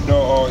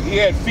 he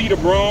had feet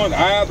of bronze,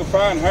 eyes of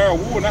fire, and hair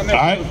of wool.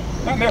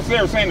 Not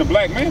necessarily saying the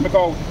black man,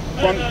 because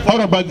hold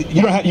on, brother.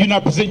 You're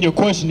not presenting your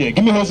question yet.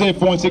 Give me Hosea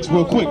 4:6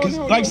 real quick, because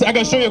like I said, I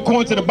gotta show you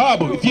according to the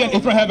Bible. If you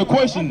don't have a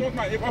question,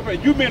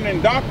 you've been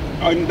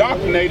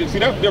indoctrinated. See,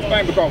 that's the different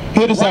thing, because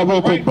hear this out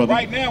real quick, brother.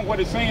 Right now, what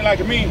it's saying like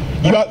to me,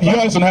 you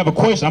guys don't have a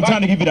question. I'm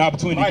trying to give you the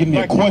opportunity to give me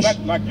a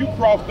question. Like you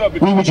crossed up.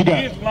 What you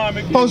got?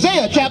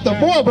 Hosea chapter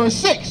 4 verse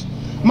 6.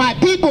 My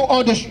people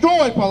are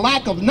destroyed for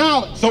lack of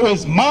knowledge. So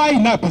is my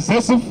not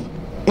possessive?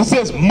 It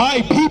says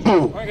my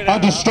people are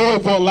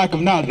destroyed for a lack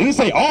of knowledge. It didn't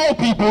say all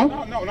people.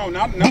 No,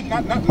 not.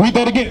 Read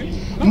that again.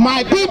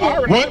 My people.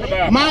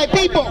 What? My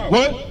people.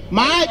 What?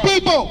 My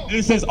people.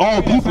 It says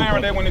all people.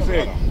 That when it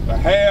said the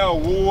hair,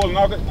 wool, and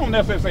all that. Don't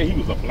necessarily say he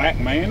was a black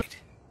man.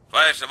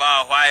 First of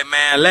all, white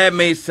man, let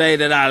me say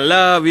that I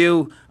love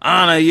you,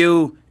 honor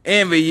you,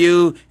 envy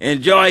you,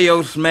 enjoy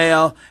your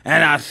smell,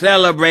 and I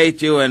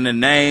celebrate you in the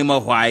name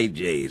of white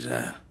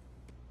Jesus.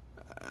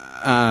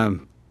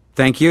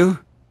 Thank you?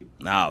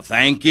 No,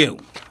 thank you.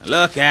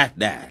 Look at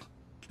that.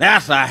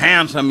 That's a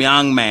handsome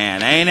young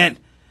man, ain't it?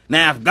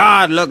 Now, if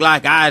God looked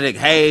like Isaac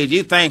Hayes,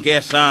 you think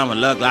his son would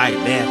look like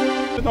this?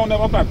 Don't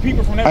know about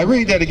people from that. I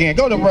read that again.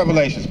 Go to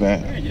Revelations,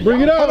 man. Bring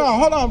it up.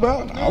 Hold on,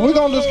 bro. We're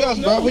gonna discuss,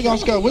 bro. We're gonna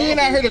discuss. We ain't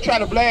out here to try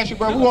to blast you,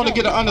 bro. We want to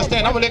get an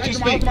understanding. I'm gonna let you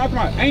speak. Come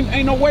on.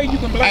 Ain't no way you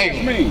can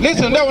blast me.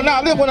 Listen,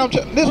 this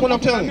what I'm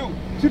telling you.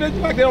 See, they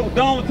like that old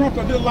Donald Trump,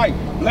 or just like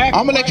black.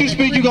 I'm gonna let you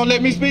speak. You gonna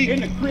let me speak?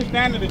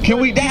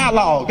 Can we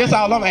dialogue? That's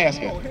all I'm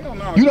asking.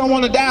 You don't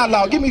want to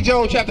dialogue. Give me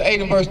Job chapter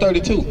 8 and verse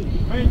 32.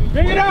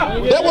 Bring it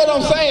up. That's what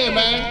I'm saying,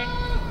 man.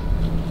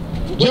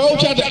 Job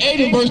chapter 8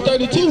 and verse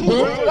 32,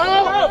 bro.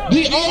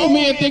 These old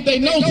men think they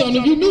know something.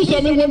 If you knew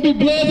something, it wouldn't be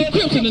Bloods and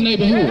Crips in the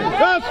neighborhood.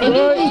 If you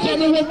knew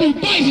something, it wouldn't be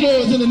Vice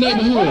Lords in the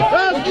neighborhood.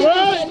 If you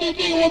knew something, these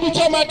niggas wouldn't be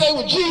talking about they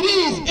were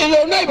GDs in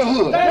your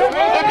neighborhood.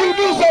 If you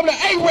knew something, the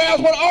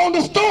Arabs would own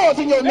the stores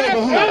in your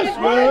neighborhood.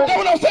 That's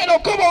what I'm saying.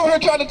 Don't come over here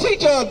trying to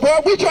teach us,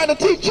 bro. We trying to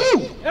teach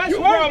you. You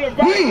probably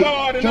Vice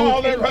Lord and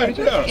all that right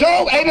there.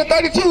 Job 8 and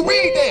 32,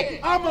 read that.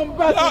 I'm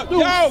about to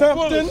do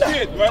something.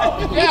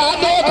 Yeah, I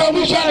know it, because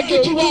we trying to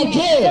get you off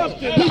drugs.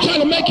 We trying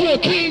to make you a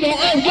king on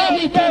earth. Yeah,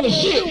 we full of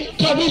shit.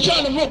 Because we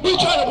trying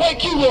to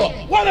wake you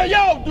up. What are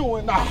y'all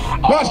doing now?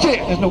 Watch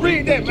this.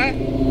 Read that,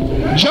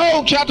 man.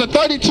 Job chapter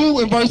 32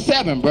 and verse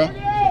 7, bro.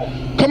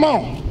 Come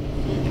on.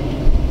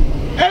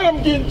 And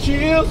I'm getting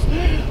chills.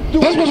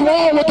 This was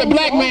wrong with the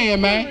black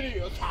man.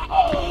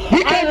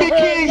 We can't be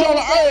kings on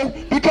the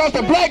earth because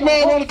the black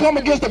man want to come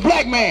against the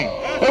black man.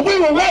 If we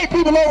were white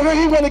people over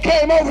here, he would have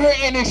came over here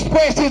and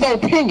expressed his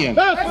opinion.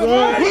 We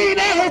ain't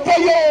out here for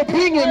your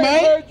opinion,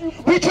 man.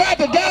 We tried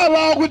to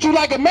dialogue with you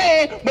like a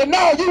man, but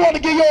no, you want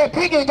to give your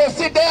opinion and go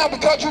sit down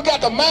because you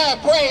got the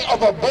mind frame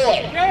of a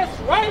boy. That's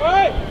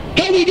right.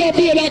 How we gonna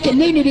be in our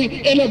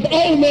community and the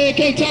old man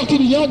can't talk to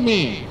the young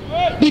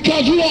man?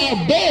 Because you are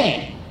a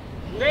boy.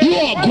 You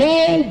are a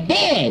grown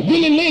boy.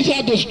 Willie Lynch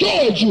have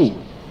destroyed you.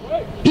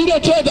 He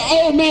done turned the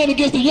old man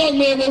against the young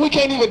man when we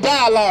can't even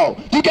dialogue.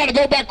 You got to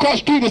go back across the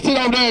street and sit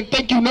over there and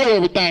think you know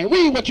everything.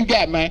 Read what you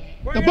got, man.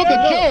 The book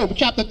of Job,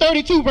 chapter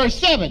 32, verse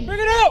 7.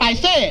 I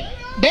said,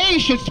 they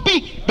should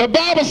speak. The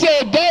Bible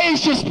said they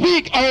should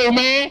speak, old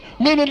man.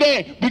 Meaning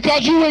that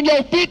because you in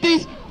your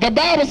 50s, the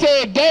Bible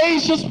said they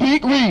should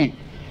speak. Read.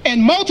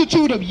 And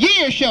multitude of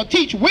years shall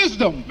teach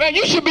wisdom. Man,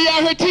 you should be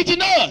out here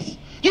teaching us.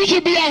 You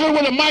should be out here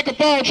with a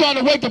microphone trying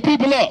to wake the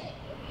people up.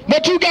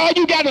 But you got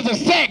is a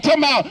sack talking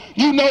about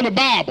you know the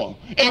Bible.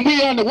 And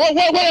we under what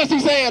else he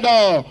said?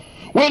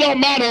 We don't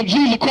matter if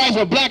Jesus Christ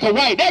was black or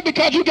white. That's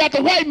because you got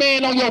the white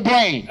man on your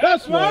brain.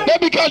 That's right. That's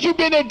because you've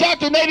been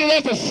indoctrinated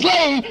as a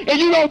slave and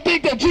you don't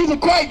think that Jesus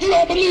Christ, you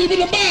don't believe in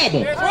the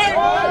Bible. That's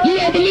right. You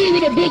don't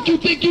believe in the book you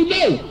think you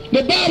know.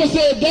 The Bible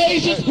said they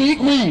should speak.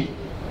 Read.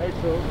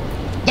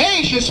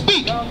 They should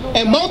speak,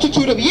 and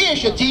multitude of years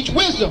should teach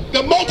wisdom.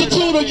 The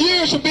multitude of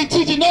years should be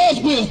teaching us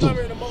wisdom.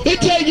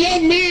 It takes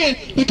young men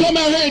to come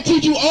out here and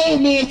teach you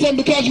old men something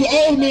because you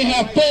old men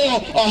have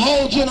failed a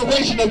whole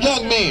generation of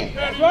young men.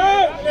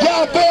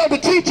 Y'all failed to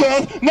teach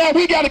us, now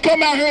we got to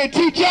come out here and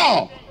teach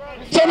y'all.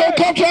 So don't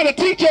come try to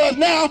teach us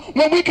now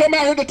when we come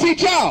out here to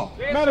teach y'all.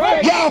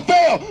 Y'all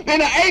failed. In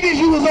the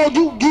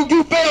 80s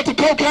you failed to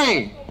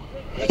cocaine.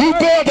 You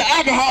failed to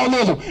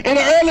alcoholism. In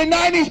the early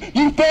 90s,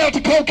 you failed to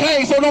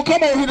cocaine. So don't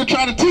come over here to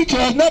try to teach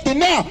us nothing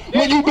now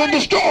when you've been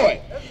destroyed.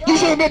 You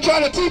should have been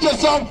trying to teach us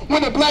something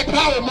when the Black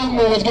Power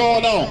movement was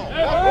going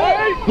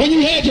on. When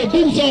you had your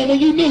boots on, when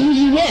you knew who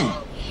you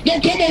were.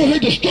 Don't come over here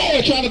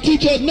destroyed trying to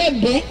teach us nothing,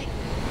 bro.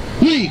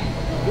 Read.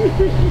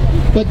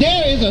 But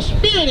there is a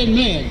spirit in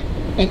man,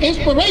 an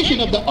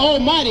inspiration of the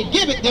Almighty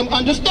giveth them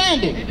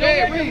understanding.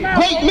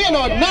 Great men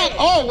are not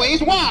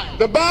always wise.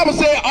 The Bible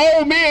said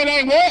old men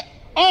ain't what?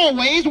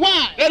 Always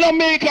wise. That don't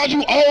mean because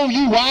you old,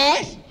 you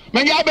wise.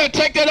 Man, y'all better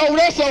take that over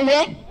there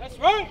somewhere. That's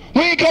right.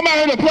 We ain't come out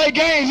here to play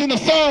games in the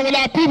sun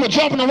without people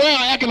jumping around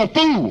acting a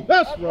fool.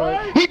 That's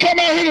right. We come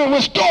out here to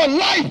restore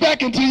life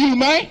back into you,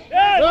 man.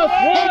 That's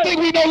right. Don't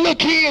think we no little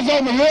kids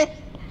over here.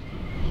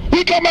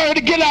 We come out here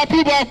to get our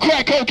people off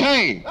crack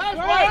cocaine. That's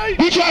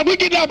right. We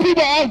getting our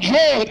people off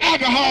drugs,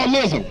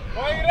 alcoholism.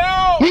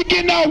 We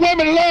getting our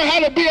women to learn how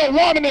to be a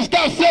woman and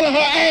stop selling her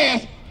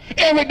ass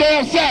every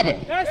damn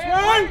Sabbath. That's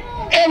right.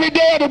 Every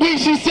day of the week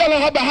she's selling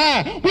her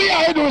behind. We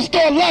out here to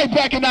restore life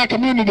back in our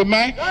community,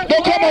 man.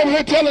 Don't come over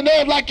here telling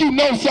us like you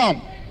know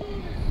something.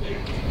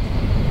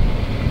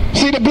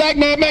 See the black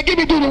man, give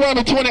me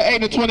Deuteronomy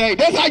 28 and 28.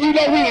 That's how you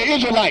know we the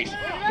Israelites.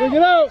 Bring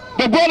it out.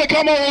 The brother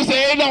come over and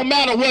say it don't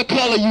matter what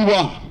color you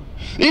are.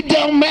 It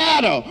don't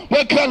matter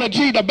what color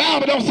Jesus. The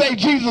Bible don't say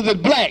Jesus is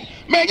black.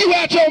 Man, you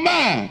out your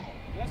mind.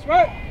 That's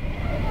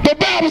right. The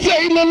Bible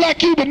say he look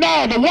like you, but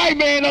now the white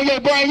man on your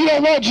brain, you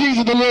don't want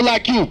Jesus to look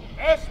like you.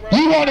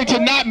 You want it to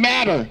not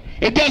matter.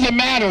 It doesn't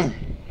matter.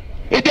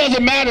 It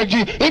doesn't matter,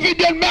 G. If it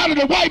didn't matter,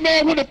 the white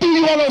man would have threw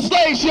you on a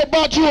slave ship,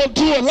 brought you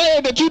to a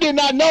land that you did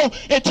not know,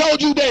 and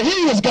told you that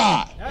he was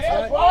God.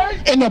 That's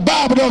right. And the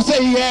Bible don't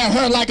say he had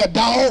hair like a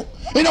dog.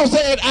 It don't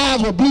say his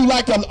eyes were blue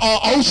like the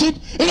ocean.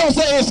 It don't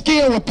say his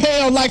skin was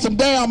pale like some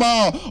damn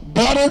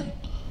butter.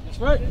 That's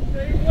right.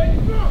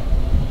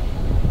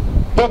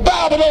 The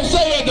Bible don't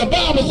say that. The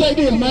Bible say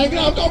this, man.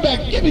 Go back.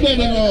 Give me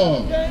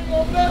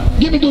that.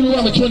 Give me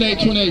Deuteronomy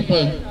 28:28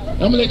 first. I'm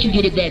gonna let you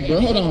get it back,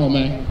 bro. Hold on,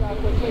 man.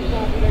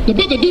 The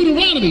book of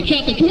Deuteronomy,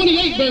 chapter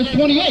 28, verse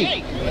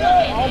 28.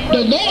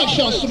 The Lord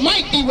shall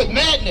smite thee with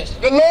madness.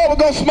 The Lord was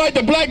gonna smite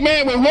the black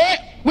man with what?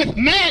 With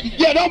madness.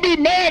 Yeah, don't be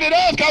mad at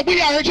us, cause we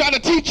out here trying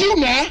to teach you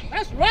now.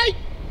 That's right.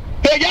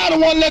 Hey, y'all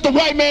don't want to let the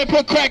white man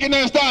put crack in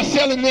there and start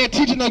selling it,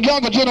 teaching the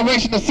younger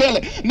generation to sell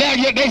it. Now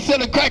they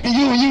selling crack to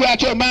you and you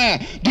out your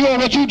mind, doing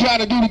what you trying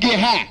to do to get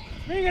high.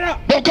 Bring it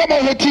up. Don't come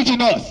over here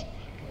teaching us.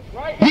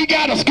 Right. We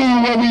got a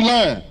school where we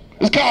learn.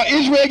 It's called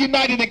Israel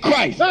United in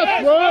Christ.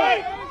 That's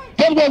right.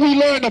 That's what we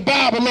learn the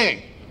Bible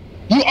in.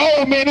 You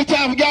old man, it's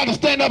time for y'all to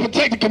stand up and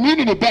take the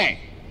community back.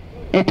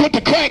 And put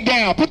the crack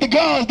down, put the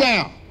guns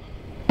down.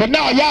 But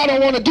no, y'all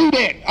don't want to do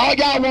that. All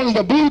y'all want is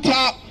a blue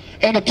top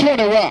and a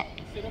 20 rock.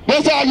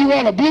 That's all you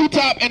want, a blue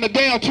top and a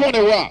damn 20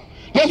 rock.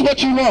 That's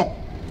what you want.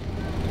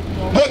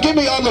 But give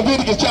me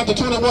Leviticus chapter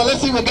 21.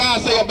 Let's see what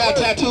God say about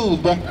tattoos,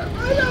 bro.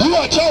 You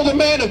are a chosen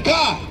man of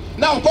God.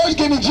 Now first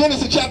give me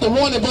Genesis chapter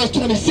 1 and verse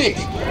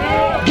 26.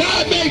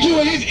 God made you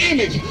in his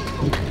image.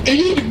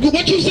 And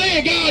what you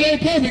saying, God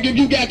ain't perfect if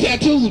you got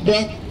tattoos,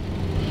 bro.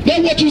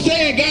 That's what you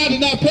saying, God is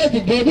not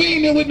perfect, bro. We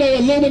ain't in with no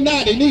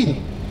Illuminati neither.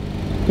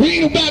 We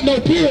ain't about no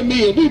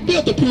pyramids. We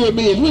built the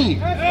pyramids,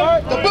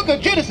 The book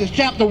of Genesis,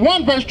 chapter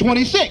 1, verse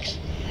 26.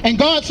 And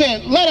God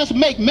said, let us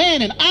make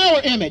man in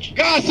our image.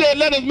 God said,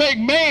 let us make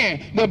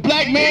man, the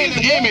black man's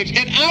image,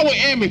 in our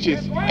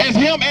images, as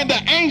him and the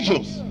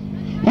angels.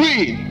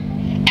 Read.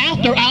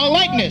 After our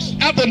likeness.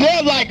 After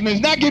their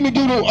likeness. Now give me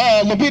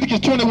Leviticus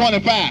 21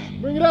 and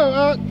 5. Bring it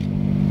out,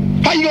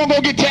 How you gonna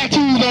go get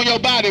tattoos on your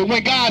body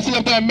when God sit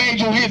up there and made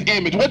you his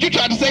image? What you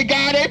trying to say,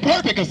 God ain't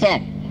perfect or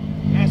something?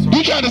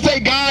 You trying to say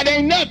God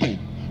ain't nothing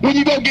when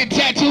you go get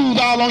tattoos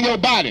all on your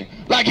body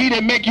like he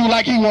didn't make you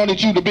like he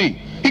wanted you to be.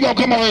 He gonna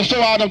come over and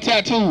show all them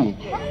tattoos.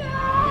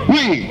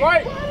 Read.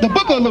 The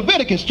book of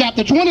Leviticus,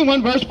 chapter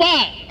 21, verse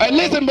 5. Hey,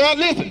 listen, bro,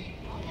 listen.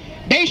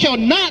 They shall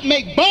not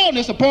make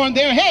baldness upon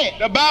their head.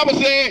 The Bible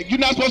said you're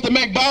not supposed to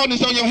make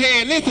baldness on your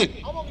head. Listen.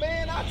 I'm a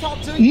man, I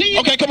talk to you.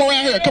 Okay, come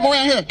around here. Come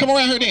around here. Come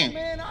around here then.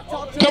 Man, I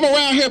talk to Come you.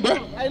 around here, bro.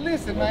 Hey,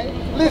 listen,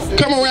 man. Listen.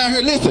 Come around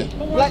here. Listen.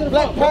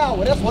 Black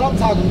power. That's what I'm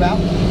talking about.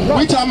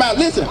 We talking about,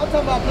 listen. I'm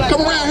talking about black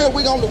Come power. around here.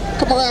 We gonna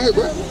come around here,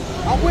 bro.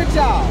 I'm with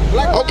y'all.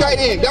 Black Okay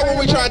then, that's what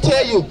we trying to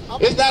tell you.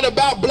 It's not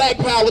about black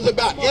power, it's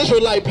about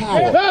Israelite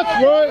power.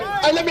 That's right.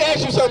 Hey, let me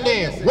ask you something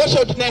then. What's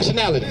your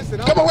nationality?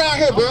 Come around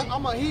here, bro.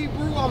 I'm a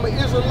Hebrew, I'm an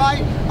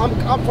Israelite, I'm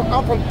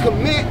from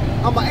Commit,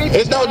 I'm an ancient.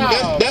 It's no,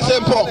 that's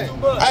important.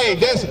 Hey,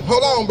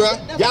 hold on, bro.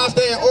 Y'all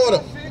stay in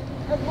order.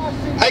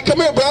 Hey,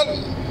 come here, brother.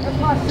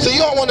 See, you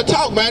don't want to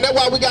talk, man. That's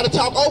why we got to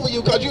talk over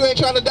you, because you ain't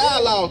trying to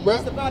dialogue, bro.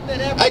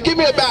 Hey, give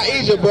me about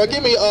Egypt, bro.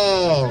 Give me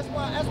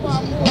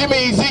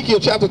Ezekiel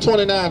chapter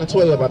 29 and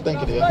 12, I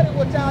think it is.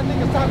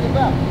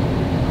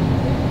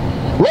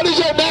 What is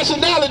your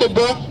nationality,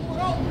 bro?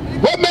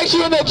 What makes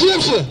you an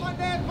Egyptian?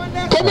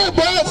 Come here,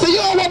 bro. See, you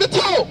don't want to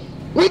talk.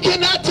 We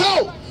cannot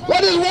talk.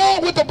 What is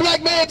wrong with the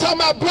black man talking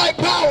about black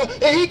power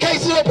and he can't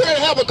sit up here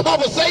and have a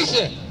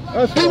conversation?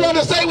 He want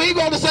to say what he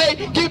want to say,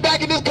 get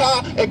back in his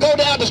car and go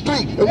down the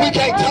street, and we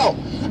can't talk.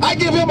 I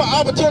give him an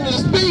opportunity to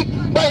speak,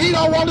 but he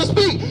don't want to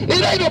speak.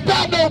 It ain't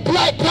about no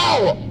black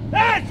power.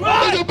 That's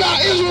right. It's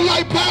about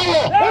Israelite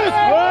power. That's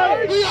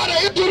right. We are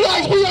the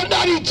Israelites. We are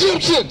not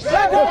Egyptians.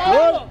 That's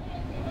right.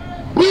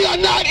 We are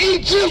not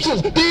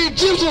Egyptians. The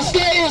Egyptians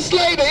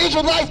enslaved the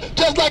Israelites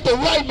just like the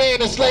white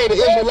man enslaved the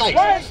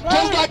Israelites.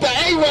 Just like the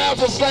Arabs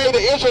enslaved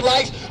the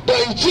Israelites,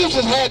 the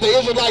Egyptians had the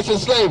Israelites in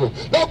slavery.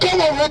 Don't come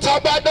over here and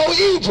talk about no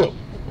Egypt.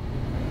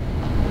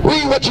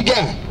 Read what you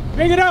got.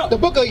 Bring it up. The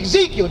book of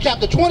Ezekiel,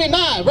 chapter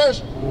 29,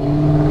 verse...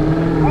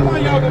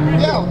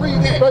 Yeah,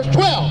 read that. Verse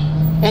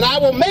 12. And I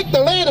will make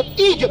the land of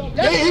Egypt...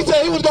 He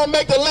said he was going to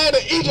make the land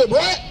of Egypt,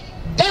 right?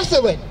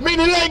 Desolate.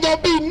 Meaning there ain't going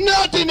to be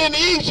nothing in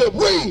Egypt.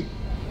 Read.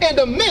 In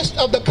the midst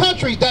of the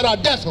countries that are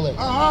desolate,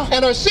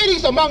 and our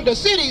cities among the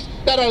cities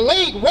that are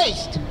laid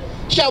waste,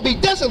 shall be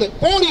desolate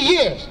 40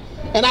 years.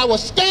 And I will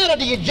scatter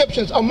the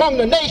Egyptians among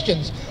the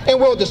nations,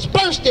 and will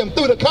disperse them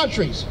through the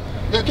countries.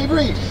 Yeah, keep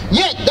reading.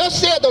 Yet thus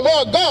said the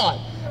Lord God,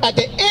 at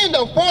the end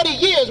of 40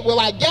 years will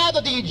I gather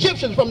the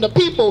Egyptians from the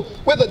people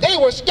whither they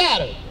were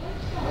scattered.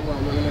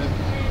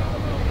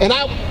 And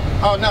I...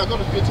 Oh, now go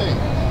to 15.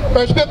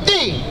 Verse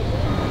 15.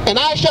 And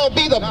I shall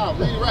be the... No,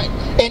 read it right.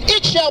 And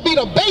it shall be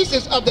the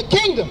basis of the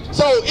kingdom.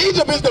 So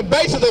Egypt is the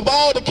basis of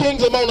all the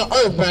kingdom on the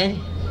earth, man.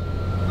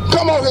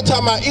 Come over here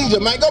talking about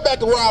Egypt, man. Go back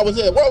to where I was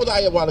at. Where was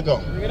I at a while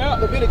ago? Bring it up.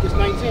 Leviticus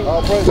 19.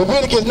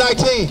 Leviticus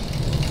 19.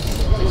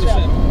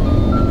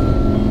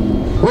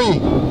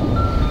 Read.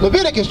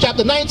 Leviticus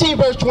chapter 19,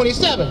 verse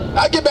 27.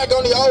 I get back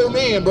on the old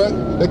men, bro.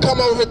 They come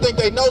over here think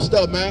they know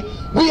stuff, man.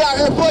 We out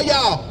here for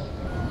y'all.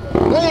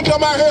 We ain't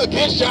come out here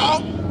against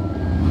y'all.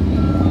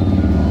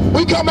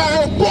 We come out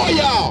here for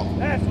y'all.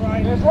 That's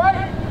right. That's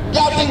right.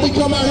 Y'all think we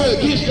come out here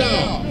against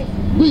y'all?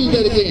 Read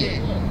that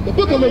again. The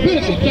book of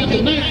Leviticus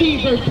chapter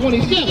 19, verse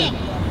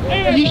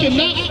 27. You should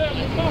not...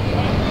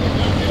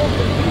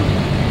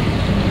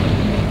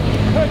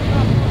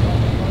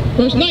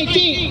 Verse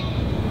 19,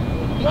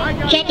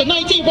 chapter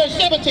 19, verse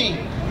 17.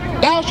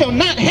 Thou shalt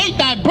not hate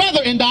thy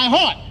brother in thy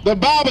heart. The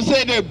Bible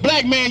said that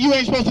black man, you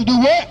ain't supposed to do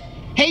what?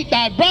 Hate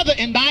thy brother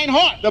in thine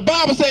heart. The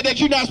Bible said that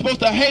you're not supposed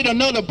to hate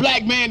another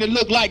black man that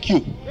look like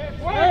you.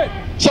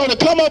 So to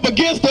come up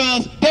against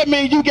us, that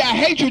means you got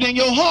hatred in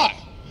your heart.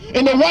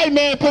 And the white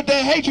man put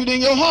that hatred in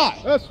your heart.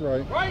 That's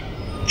right.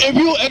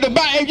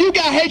 If you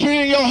got hatred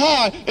in your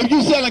heart, if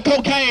you selling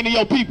cocaine to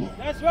your people.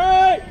 That's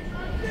right.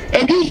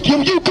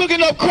 If you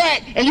cooking up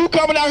crack and you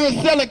coming out here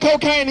selling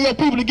cocaine to your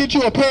people to get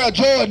you a pair of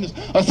Jordans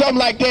or something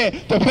like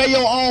that to pay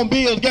your own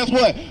bills, guess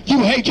what? You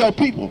hate your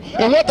people.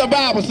 And what the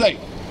Bible say?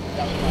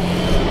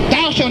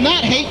 Thou shalt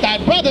not hate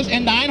thy brothers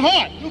in thine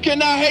heart. You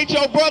cannot hate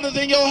your brothers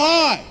in your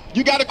heart.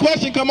 You got a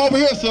question? Come over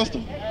here, sister.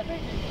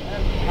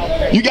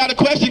 You got a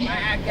question?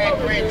 I got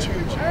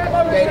grandchildren.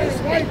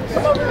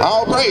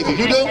 All praises.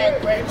 You do?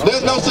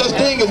 There's no such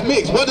thing as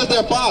mixed. What is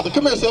their father?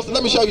 Come here, sister.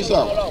 Let me show you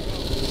something.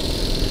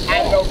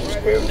 I know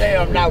for sure they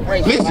are not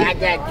racist. Listen, I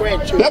got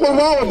grandchildren. that's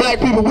what's wrong with black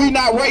people. We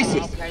not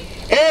racist. Okay.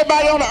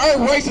 Everybody on the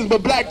earth racist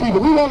but black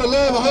people. We want to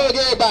love and hug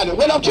everybody.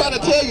 What I'm trying to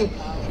tell you,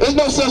 there's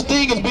no such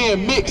thing as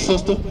being mixed,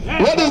 sister.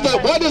 What is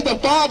the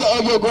father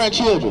of your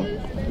grandchildren?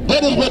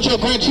 That is what your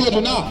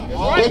grandchildren are.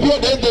 If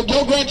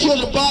your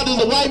grandchildren's father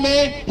is a white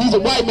man, he's a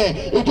white man.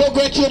 If your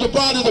grandchildren's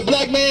father is a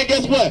black man,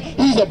 guess what?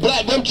 He's a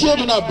black. Them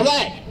children are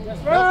black.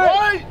 That's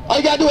right. All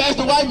you gotta do is ask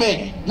the white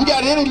man. You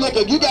got any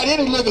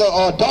liquor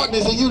or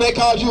darkness in you, they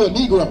call you a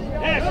Negro.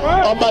 That's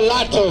right. A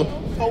mulatto.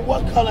 So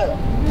what color?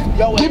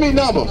 Give me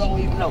numbers. Don't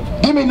even know.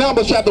 Give me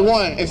Numbers chapter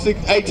 1 and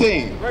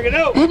 18. Bring it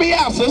out. Hear me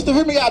out, sister.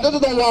 Hear me out. This is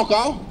don't walk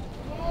off.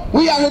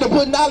 We out here to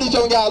put knowledge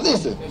on y'all.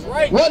 Listen. That's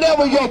right.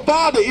 Whatever your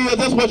father is,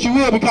 that's what you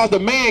is, because the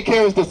man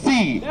carries the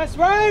seed. That's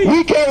right.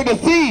 We carry the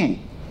seed.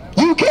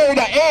 You carry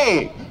the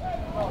egg.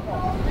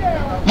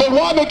 The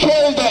woman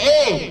carries the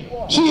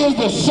egg. She is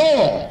the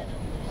soil.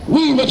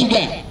 Read what you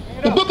got.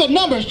 The book of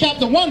Numbers,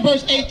 chapter 1,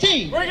 verse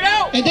 18. Bring it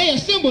out. And they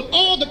assembled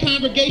all the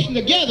congregation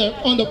together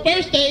on the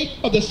first day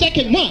of the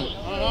second month.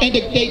 And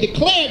they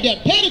declared their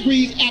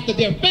pedigrees after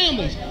their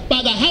families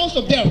by the house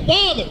of their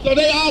fathers. So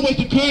they always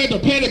declared the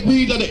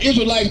pedigrees of the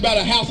Israelites by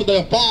the house of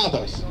their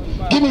fathers.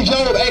 Give me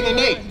Job 8 and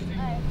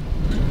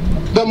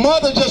 8. The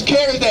mother just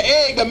carries the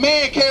egg, the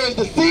man carries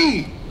the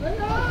seed.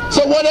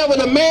 So whatever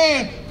the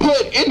man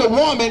put in the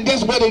woman,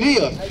 that's what it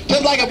is.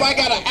 Just like if I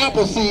got an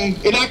apple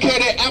seed and I carry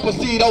that apple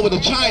seed over to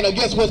China,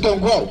 guess what's going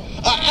to grow?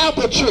 An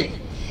apple tree.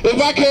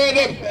 If I carry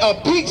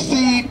that peach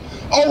seed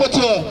over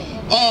to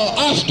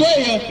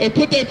Australia and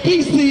put that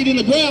peach seed in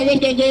the ground, what's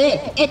going to grow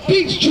up? A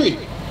peach tree.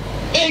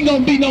 Ain't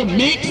going to be no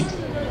mix.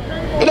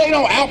 It ain't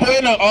no apple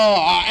and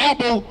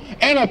apple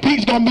and a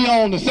peach going to be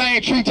on the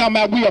same tree talking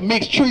about we a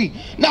mixed tree.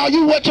 No,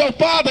 you what your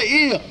father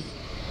is.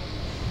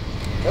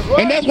 That's right.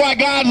 And that's why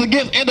God is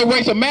against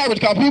interracial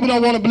marriage, because people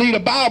don't want to believe the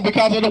Bible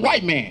because of the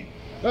white man.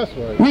 That's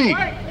right.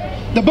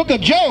 Read. The book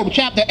of Job,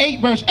 chapter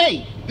 8, verse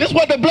 8. This is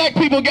what the black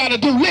people got to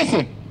do.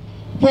 Listen.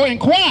 For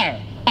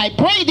inquire, I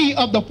pray thee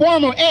of the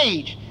former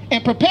age,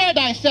 and prepare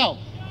thyself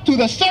to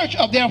the search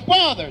of their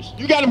fathers.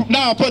 You got to,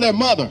 now for their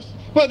mothers.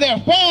 For their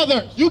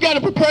fathers. You got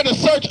to prepare the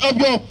search of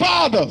your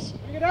fathers.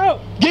 Bring it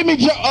out. Give me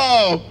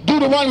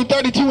Deuteronomy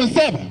 32 and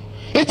 7.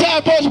 It's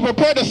time for us to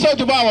prepare the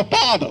search of our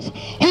fathers.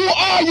 Who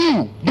are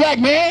you, black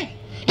man?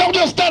 Don't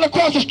just stand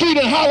across the street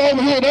and holler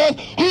over here at us.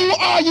 Who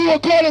are you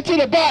according to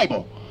the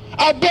Bible?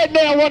 I bet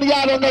now one of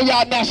y'all don't know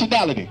y'all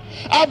nationality.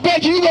 I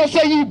bet you gonna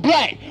say you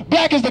black.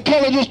 Black is the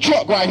color of this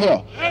truck right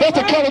here. That's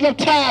the color of them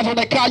tires on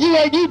that car.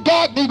 You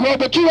dark Negro,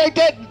 but you ain't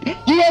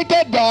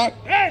that dark.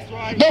 That's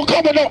right. Don't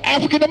come with no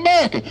African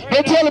American.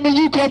 They're telling me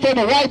you come from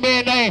a white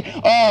man named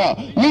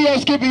Leo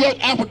Scipio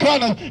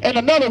Africana and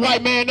another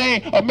white man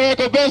named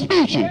America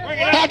Vespucci.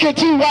 How can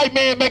two white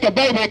men make a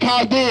baby and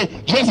call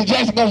then Jesse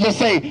Jackson gonna just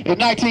say in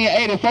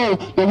 1984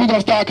 that we're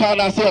gonna start calling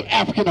ourselves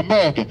African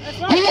American?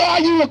 Right. Who are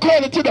you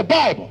according to the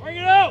Bible? Bring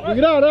it out. Bring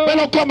it out. Man,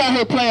 don't come out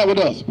here playing with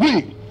us.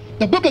 Read.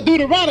 The book of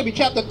Deuteronomy,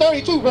 chapter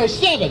 32, verse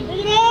 7.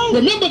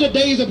 Remember the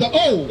days of the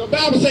old. The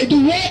Bible say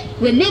do what?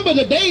 Remember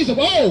the days of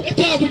old. It's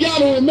time for y'all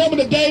to remember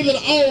the days of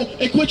the old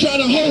and quit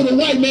trying to hold a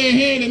white man's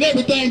hand in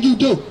everything you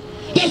do.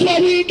 That's why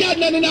we ain't got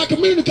nothing in our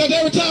community, because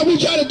every time we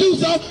try to do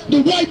something,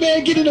 the white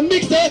man get in the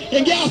mix there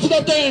and y'all sit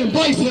up there and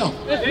embrace him.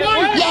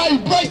 Y'all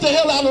embrace the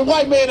hell out of the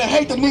white man and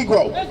hate the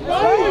Negro.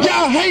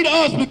 Y'all hate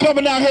us for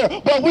coming out here.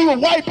 But we were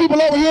white people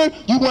over here,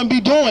 you wouldn't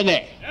be doing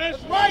that.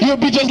 You'll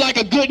be just like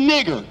a good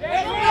nigger.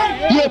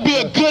 You'll be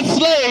a good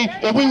slave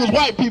if we was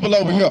white people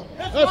over here.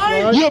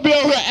 You'll be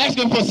over here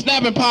asking for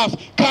snapping pops,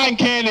 cotton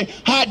candy,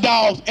 hot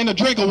dogs, and a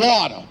drink of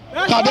water.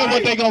 Because that's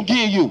what they're going to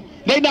give you.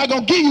 they not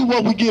going to give you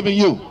what we giving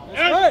you.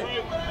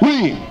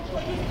 Read.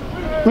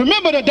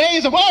 Remember the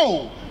days of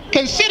old.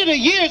 Consider the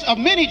years of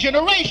many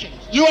generations.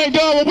 You ain't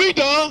done what we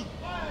done.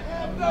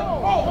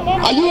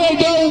 You ain't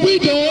done what we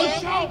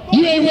done.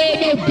 You ain't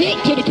read no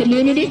book to the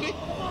community.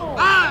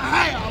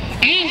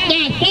 Ask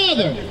thy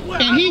father,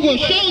 and he will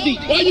show thee.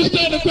 Why you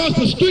standing across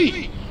the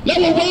street? That's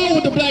what's wrong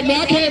with the black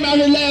man. I came out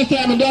here last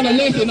time and done a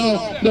lesson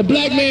on the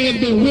black man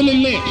has been really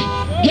lynched.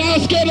 Y'all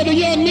scared of the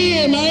young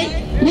men,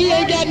 man. We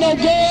ain't got no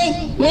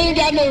guns. We ain't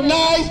got no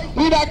knives.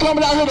 We not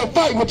coming out here to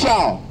fight with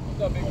y'all.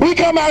 We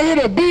come out here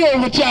to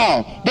build with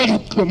y'all.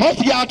 But most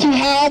of y'all too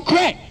high on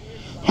crack.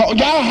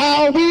 Y'all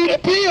high on weed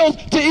and pills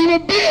to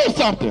even build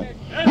something.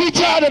 We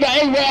tired of the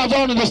Arabs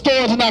owning the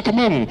stores in our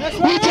community.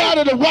 We tired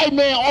of the white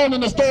man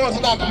owning the stores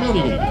in our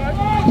community.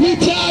 We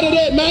tired of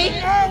that,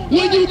 man.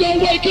 When you gonna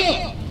wake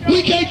up?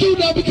 We can't do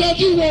that because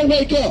you won't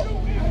wake up.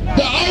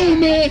 The old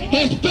man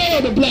has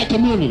failed the black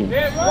community.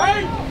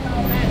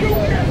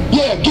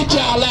 Yeah, get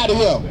y'all out of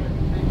here.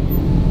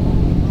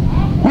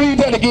 Read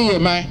that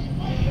again, man.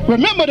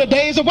 Remember the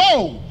days of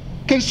old.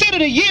 Consider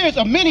the years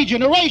of many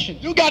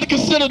generations. You got to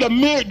consider the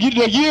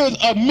years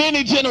of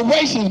many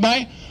generations,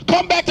 man.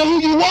 Come back to who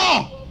you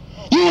are.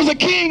 You was a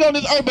king on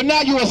this earth, but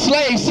now you a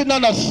slave sitting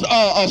on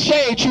a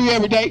shade tree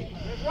every day.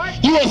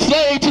 You a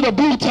slave to the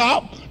blue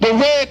top, the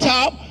red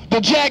top, the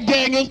Jack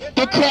Daniels,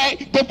 the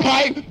crack, the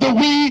pipe, the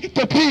weed,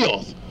 the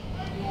pills.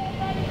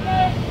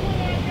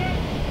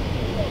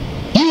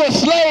 You a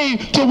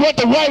slave to what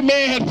the white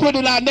man has put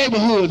in our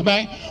neighborhoods,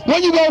 man.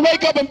 When you gonna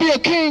wake up and be a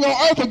king on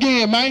earth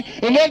again, man?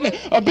 And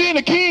then being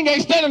a king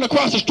ain't standing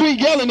across the street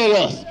yelling at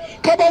us.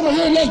 Come over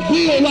here, let's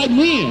build like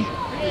men.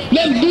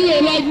 Let's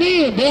build like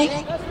men, bro.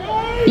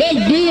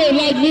 Let's build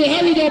like men.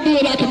 How we gonna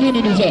build our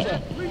communities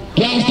up?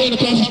 Y'all standing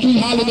across the street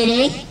hollering at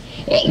us?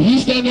 We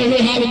standing over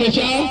here hollering at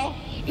y'all?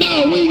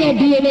 No, we ain't gonna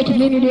build no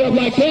community up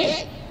like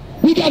that.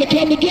 We gotta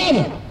come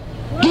together.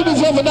 Give me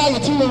Zephaniah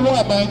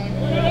 2:1,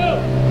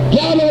 man.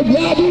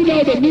 Y'all do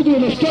know the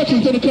nuclear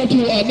instructions gonna come to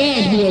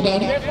Nashville,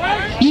 don't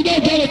it? You know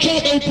Donald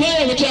Trump ain't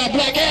playing with y'all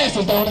black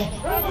asses, don't it?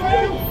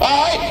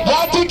 Alright?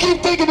 Y'all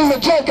keep thinking it's a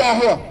joke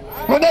out here.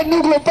 When that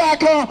nuclear fire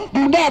comes,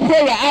 do not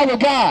pray to our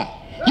God.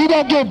 You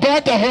gonna get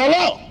burnt the hell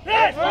up.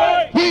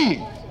 Read.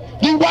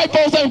 These white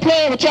folks ain't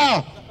playing with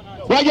y'all.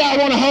 Why y'all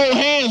wanna hold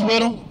hands with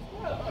them?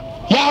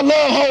 Y'all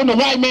love holding the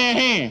white man's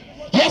hand.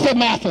 Yes, sir,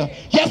 master.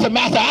 Yes, sir,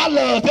 master. I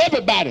love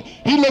everybody.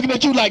 He looking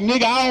at you like,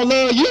 nigga, I don't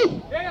love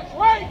you. That's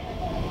right.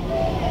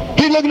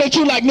 He looking at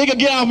you like, nigga,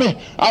 get off me.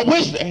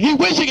 He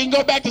wish he can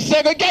go back to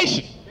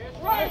segregation. That's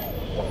right.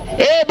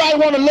 Everybody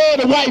want to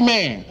love the white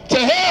man. To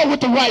hell with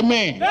the white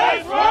man.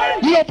 That's right.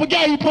 You don't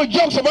forget he put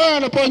yokes of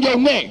iron upon your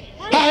neck.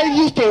 How he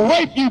used to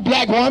rape you,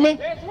 black woman.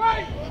 That's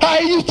right. How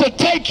he used to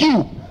take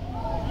you.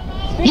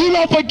 You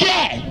don't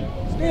forget.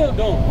 Still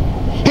don't.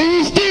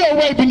 He's still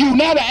raping you.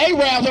 Now the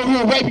Arabs over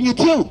here raping you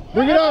too.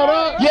 Bring it on,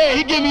 right? Yeah,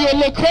 he giving you a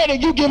little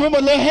credit. You give him a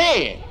little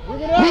head.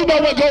 We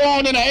know what go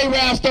on in the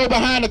Arab store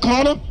behind the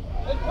corner,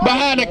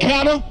 behind the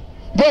counter.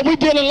 But we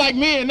dealing like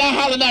men, not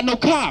hollering at no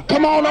car.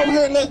 Come on over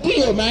here and let's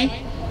deal, man.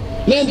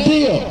 Let's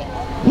deal.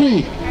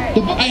 Read.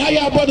 Hey, how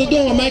y'all brothers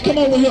doing, man? Come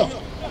over here.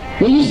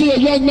 When you see a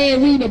young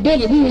man reading a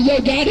book, if we were your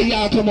daddy,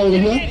 y'all come over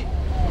here.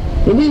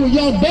 If we were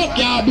young buck,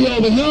 y'all be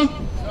over here.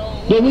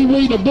 But we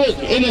read a book,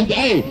 and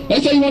hey,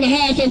 they say you want to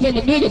hide something from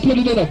a nigga, put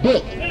it in a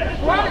book.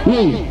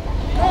 Read.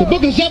 The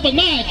book of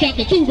Zephaniah,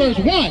 chapter 2, verse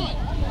 1.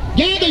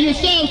 Gather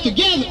yourselves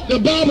together. The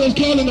Bible is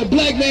calling a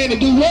black man to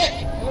do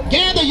what?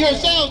 Gather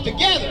yourselves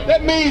together.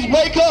 That means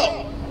wake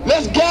up.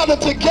 Let's gather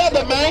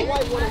together, man.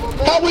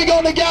 How we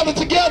going to gather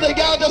together?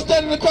 Y'all just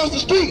standing across the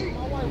street.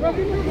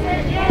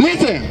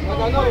 Listen.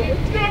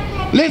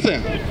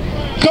 Listen.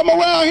 Come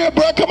around here,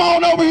 bro. Come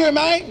on over here,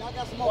 man.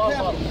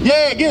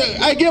 Yeah,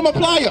 give him a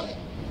flyer.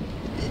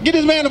 Get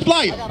this man a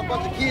flyer. I got a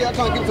bunch of kids. I'm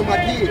trying to give it to my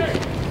kids.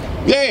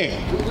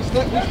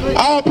 Yeah.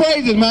 All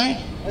praises,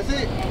 man. That's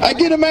it. I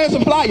get a man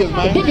some flyers,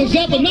 man. The book of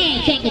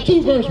Zephaniah, chapter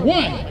 2, verse 1.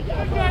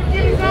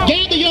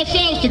 Gather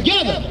yourselves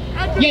together.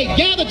 Yea,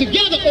 gather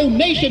together, O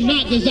nation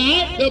not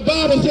desired. The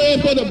Bible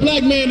says for the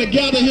black man to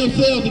gather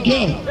himself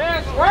together.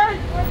 That's right.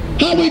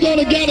 How we going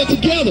to gather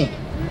together?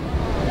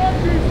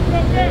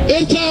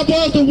 It's time for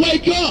us to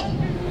wake up.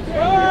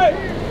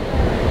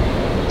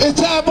 It's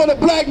time for the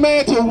black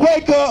man to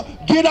wake up,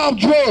 get off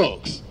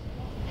drugs.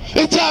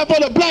 It's time for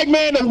the black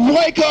man to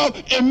wake up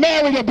and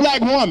marry the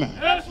black woman.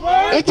 That's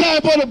right. It's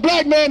time for the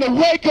black man to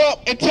wake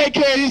up and take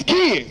care of his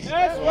kids.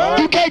 That's right.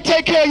 You can't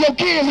take care of your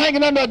kids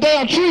hanging under a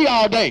damn tree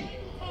all day.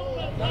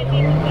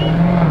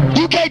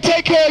 You can't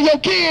take care of your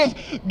kids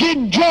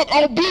getting drunk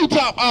on blue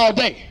top all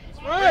day.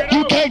 Right.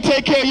 You can't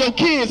take care of your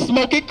kids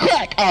smoking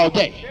crack all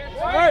day.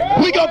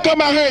 Right. We gonna come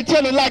out here and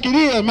tell it like it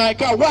is, man.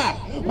 Cause why?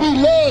 We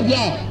love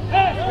y'all.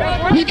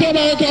 We come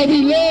out here because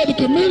we love the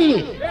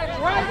community.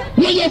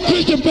 Where your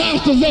Christian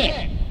pastors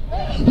at?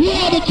 Where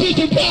are the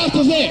Christian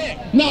pastors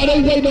at? No,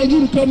 they waiting on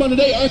you to come under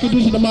their air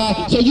conditioner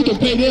tomorrow so you can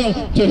pay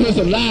them to hear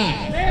some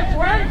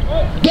lies.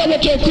 That's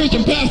what your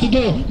Christian pastor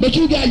doing. But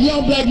you got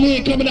young black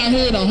men coming out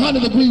here in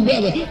 100-degree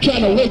weather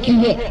trying to wake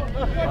you up.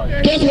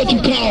 That's what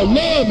you call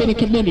love in the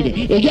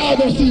community. And y'all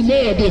gonna see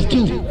more of this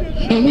too.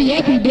 And we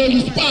hope we blow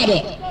your spot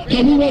up.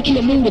 Because we want you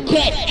to move the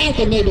crack out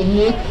the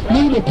neighborhood,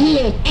 move the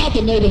pills out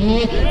the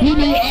neighborhood. We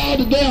need all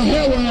the damn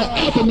heroin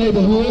out the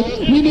neighborhood.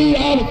 We need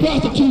all the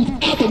prostitutes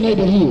out the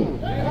neighborhood.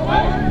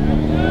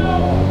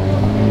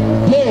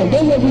 Yeah,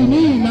 that's what we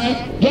need,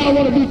 man. Y'all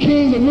want to be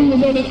kings and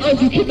rulers on this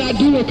earth. You cannot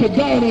do it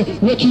condoning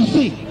what you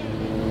see.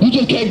 You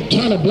just can't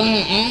turn a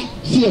blind eye,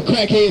 see a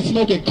crackhead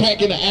smoking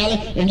crack in the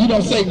alley, and you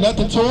don't say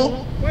nothing to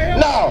him.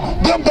 No,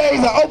 them days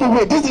are over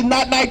with. This is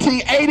not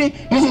 1980.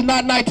 This is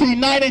not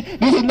 1990.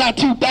 This is not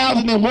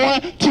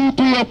 2001, 2,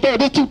 3, or 4.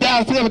 This is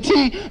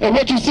 2017, and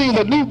what you see is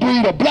a new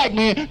breed of black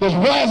men that's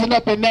rising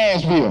up in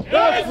Nashville.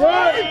 That's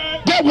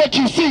right. That's what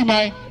you see,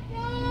 man.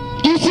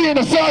 You seeing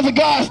the sons of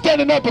God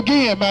standing up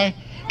again, man.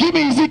 Give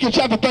me Ezekiel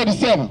chapter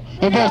 37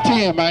 and verse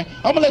 10, man.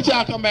 I'm going to let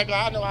y'all come back.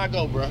 I know how I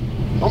go, bro.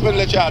 I'm going to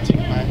let y'all teach,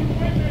 man.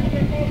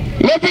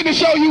 Let me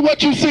show you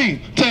what you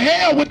see. To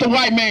hell with the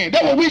white man.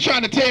 That's what we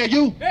trying to tell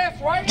you.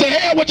 That's right. To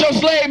hell with your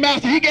slave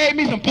master. He gave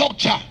me some pork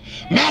chop.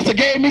 Master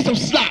gave me some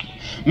slop.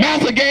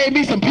 Master gave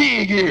me some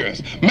pig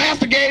ears.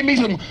 Master gave me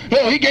some,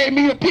 he gave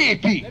me a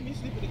pig feet.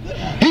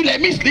 He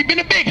let me sleep in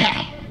the big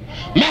house.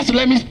 Master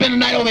let me spend the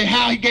night over at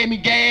house. He gave me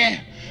gas.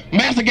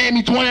 Master gave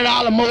me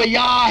 $20 more a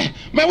yard.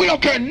 Man, we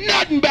don't care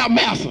nothing about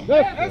master.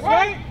 That's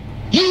right.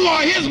 You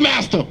are his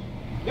master.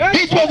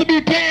 He's supposed to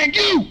be paying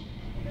you.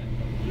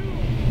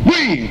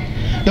 Read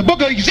the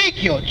book of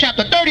Ezekiel,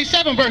 chapter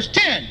 37, verse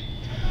 10.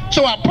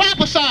 So I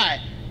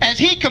prophesied as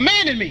he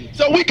commanded me.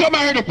 So we come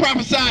out here to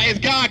prophesy as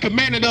God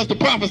commanded us to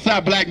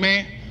prophesy, black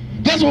man.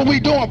 That's what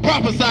we doing,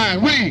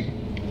 prophesying. Read.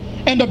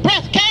 And the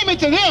breath came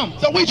into them.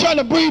 So we trying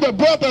to breathe the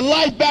breath of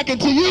life back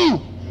into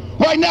you.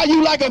 Right now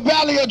you like a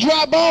valley of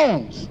dry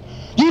bones.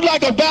 You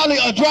like a valley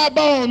of dry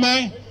bones,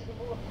 man.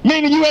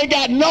 Meaning you ain't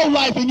got no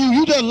life in you.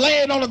 You just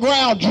laying on the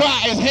ground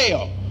dry as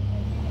hell.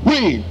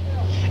 Read.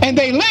 And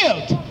they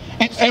lived.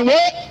 And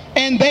what?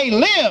 And they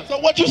lived. So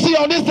what you see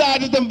on this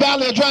side is them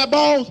valley of dry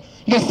bones.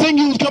 The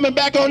sinews coming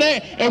back on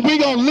there, and we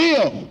gonna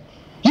live.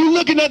 You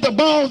looking at the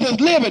bones that's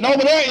living.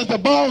 Over there is the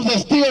bones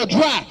that's still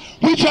dry.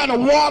 We trying to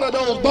water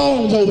those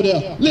bones over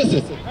there.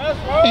 Listen.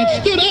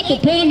 And stood up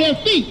upon their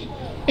feet.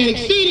 An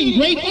exceeding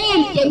great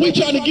army. So we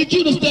trying to get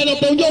you to stand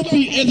up on your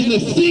feet as an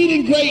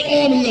exceeding great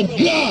army of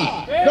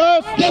God.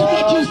 That's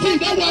what you see.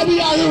 That's why we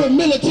out here with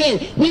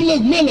military. We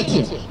look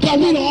militant. Because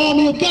we the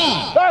army of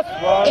God.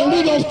 That's right. And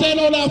we gonna stand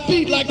on our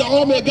feet like the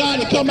army of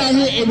God and come out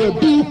here and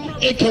rebuke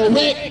and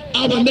correct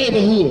our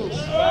neighborhoods.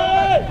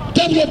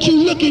 That's what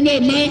you looking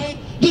at, man.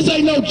 This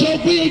ain't no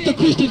joke. We ain't the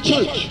Christian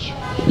church.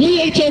 We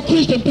ain't your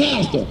Christian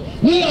pastor.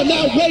 We are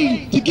not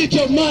waiting to get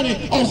your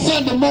money on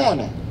Sunday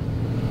morning.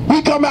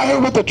 We come out here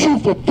with the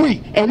truth for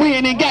free, and we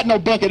ain't even got no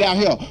bucket out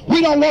here.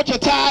 We don't want your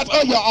tithes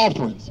or your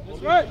offerings.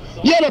 That's right.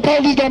 Yeah, the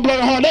police gonna blow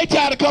the horn. They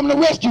tired of coming to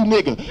arrest you,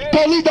 nigga.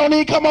 Police don't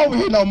even come over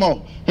here no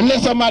more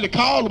unless somebody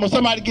call them or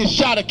somebody gets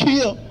shot or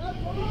killed.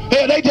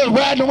 Hell, they just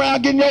riding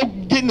around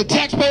getting the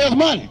taxpayers'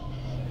 money.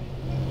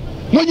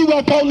 When you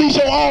gonna police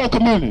your own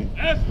community?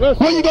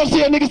 When you gonna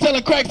see a nigga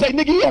selling crack, say,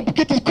 nigga, you gonna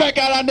get this crack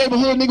out of our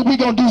neighborhood, nigga, we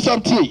gonna do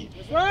something to you.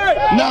 That's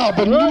right. No,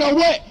 but you know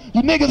what?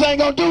 You niggas ain't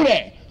gonna do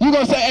that. You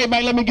gonna say, hey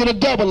man, let me get a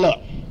double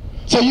up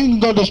so you can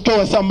go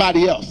destroy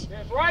somebody else.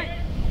 That's right.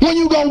 When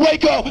you gonna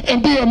wake up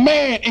and be a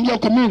man in your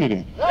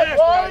community? That's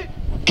right.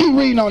 Keep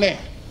reading on that.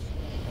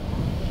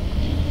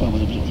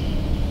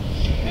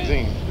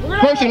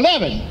 Verse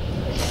 11.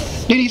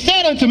 Then he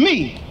said unto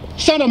me,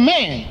 Son of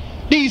man,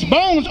 these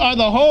bones are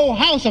the whole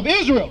house of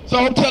Israel. So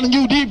I'm telling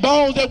you, these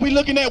bones that we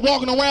looking at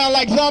walking around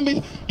like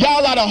zombies,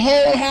 y'all are the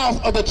whole house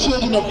of the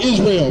children of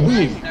Israel.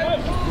 Read.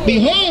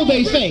 Behold,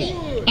 they say,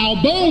 our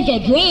bones are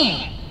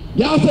dry.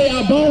 Y'all say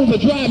our bones are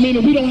dry,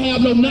 meaning we don't have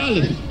no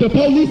knowledge. The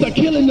police are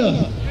killing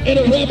us at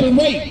a rapid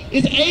rate.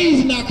 It's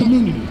AIDS in our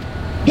community.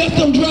 That's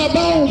some dry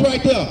bones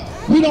right there.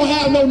 We don't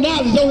have no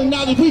knowledge. The only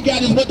knowledge we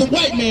got is what the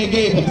white man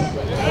gave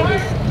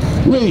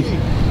us. Read.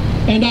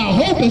 And our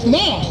hope is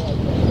lost.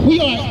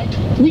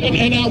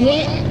 And our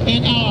what?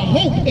 And our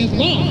hope is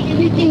lost.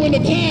 We threw in the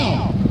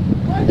towel.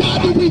 Why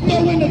did we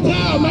throw in the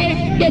towel,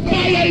 man? The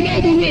fight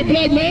ain't over with,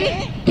 black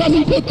man. Because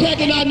he put crack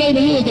in our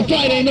neighborhoods, the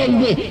fight ain't over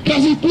with.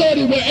 Because he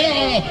flooded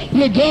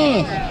with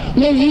guns.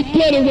 When he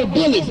flooded with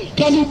bullets.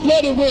 Because he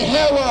flooded with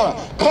heroin,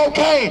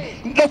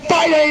 cocaine. The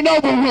fight ain't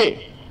over with.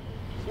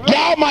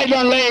 Y'all might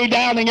done lay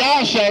down in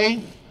y'all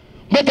shade,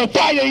 but the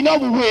fight ain't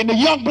over with. And the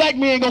young black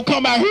men gonna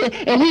come out here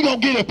and we gonna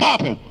get it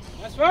popping.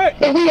 That's right.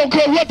 And we don't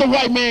care what the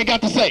white man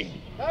got to say.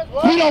 That's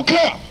right. We don't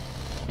care.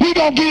 We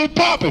gonna get it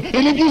popping.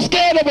 And if you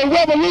scared of a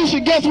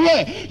revolution, guess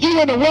what? You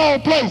in the wrong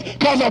place.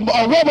 Because a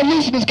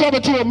revolution is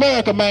coming to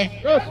America, man.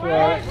 That's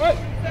right.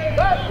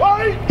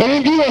 And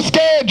if you a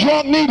scared,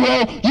 drunk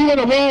Negro, you in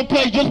the wrong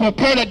place. Just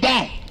prepare to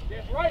die.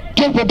 That's right.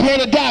 Just prepare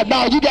to die.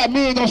 No, you got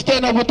men gonna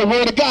stand up with the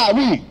word of God.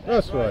 Read.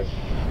 That's right.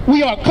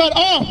 We are cut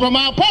off from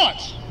our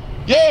parts.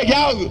 Yeah,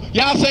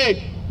 y'all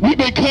say we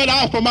been cut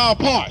off from our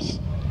parts.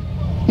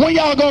 When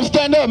y'all gonna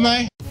stand up,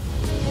 man?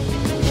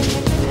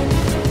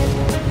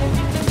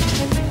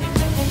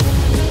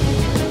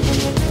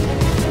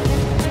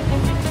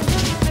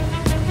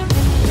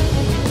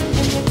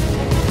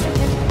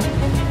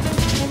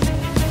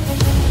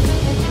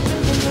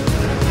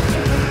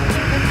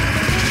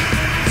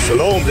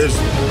 Shalom,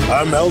 Israel.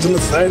 I'm Elder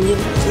Nathaniel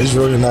of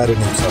Israel United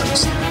in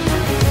Christ.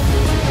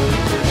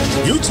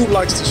 YouTube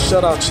likes to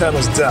shut our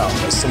channels down,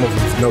 as some of you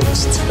have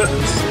noticed,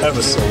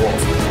 ever so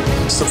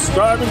often.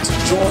 Subscribing to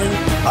join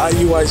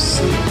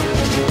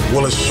IUIC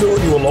will assure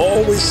you will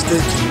always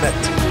stay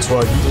connected to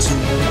our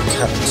YouTube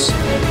accounts.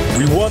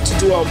 We want to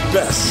do our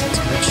best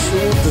to make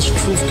sure this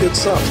truth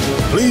gets out.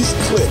 Please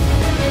click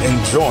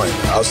and join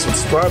our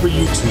subscriber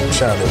YouTube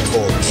channel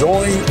called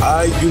Join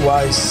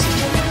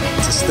IUIC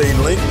to stay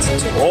linked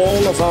to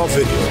all of our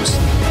videos.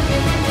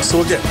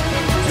 So again,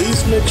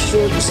 please make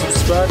sure you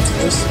subscribe to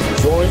this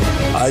Join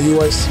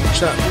IUIC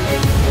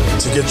channel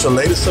to get your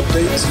latest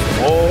updates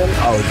from all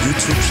our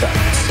YouTube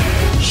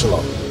channels.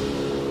 Shalom.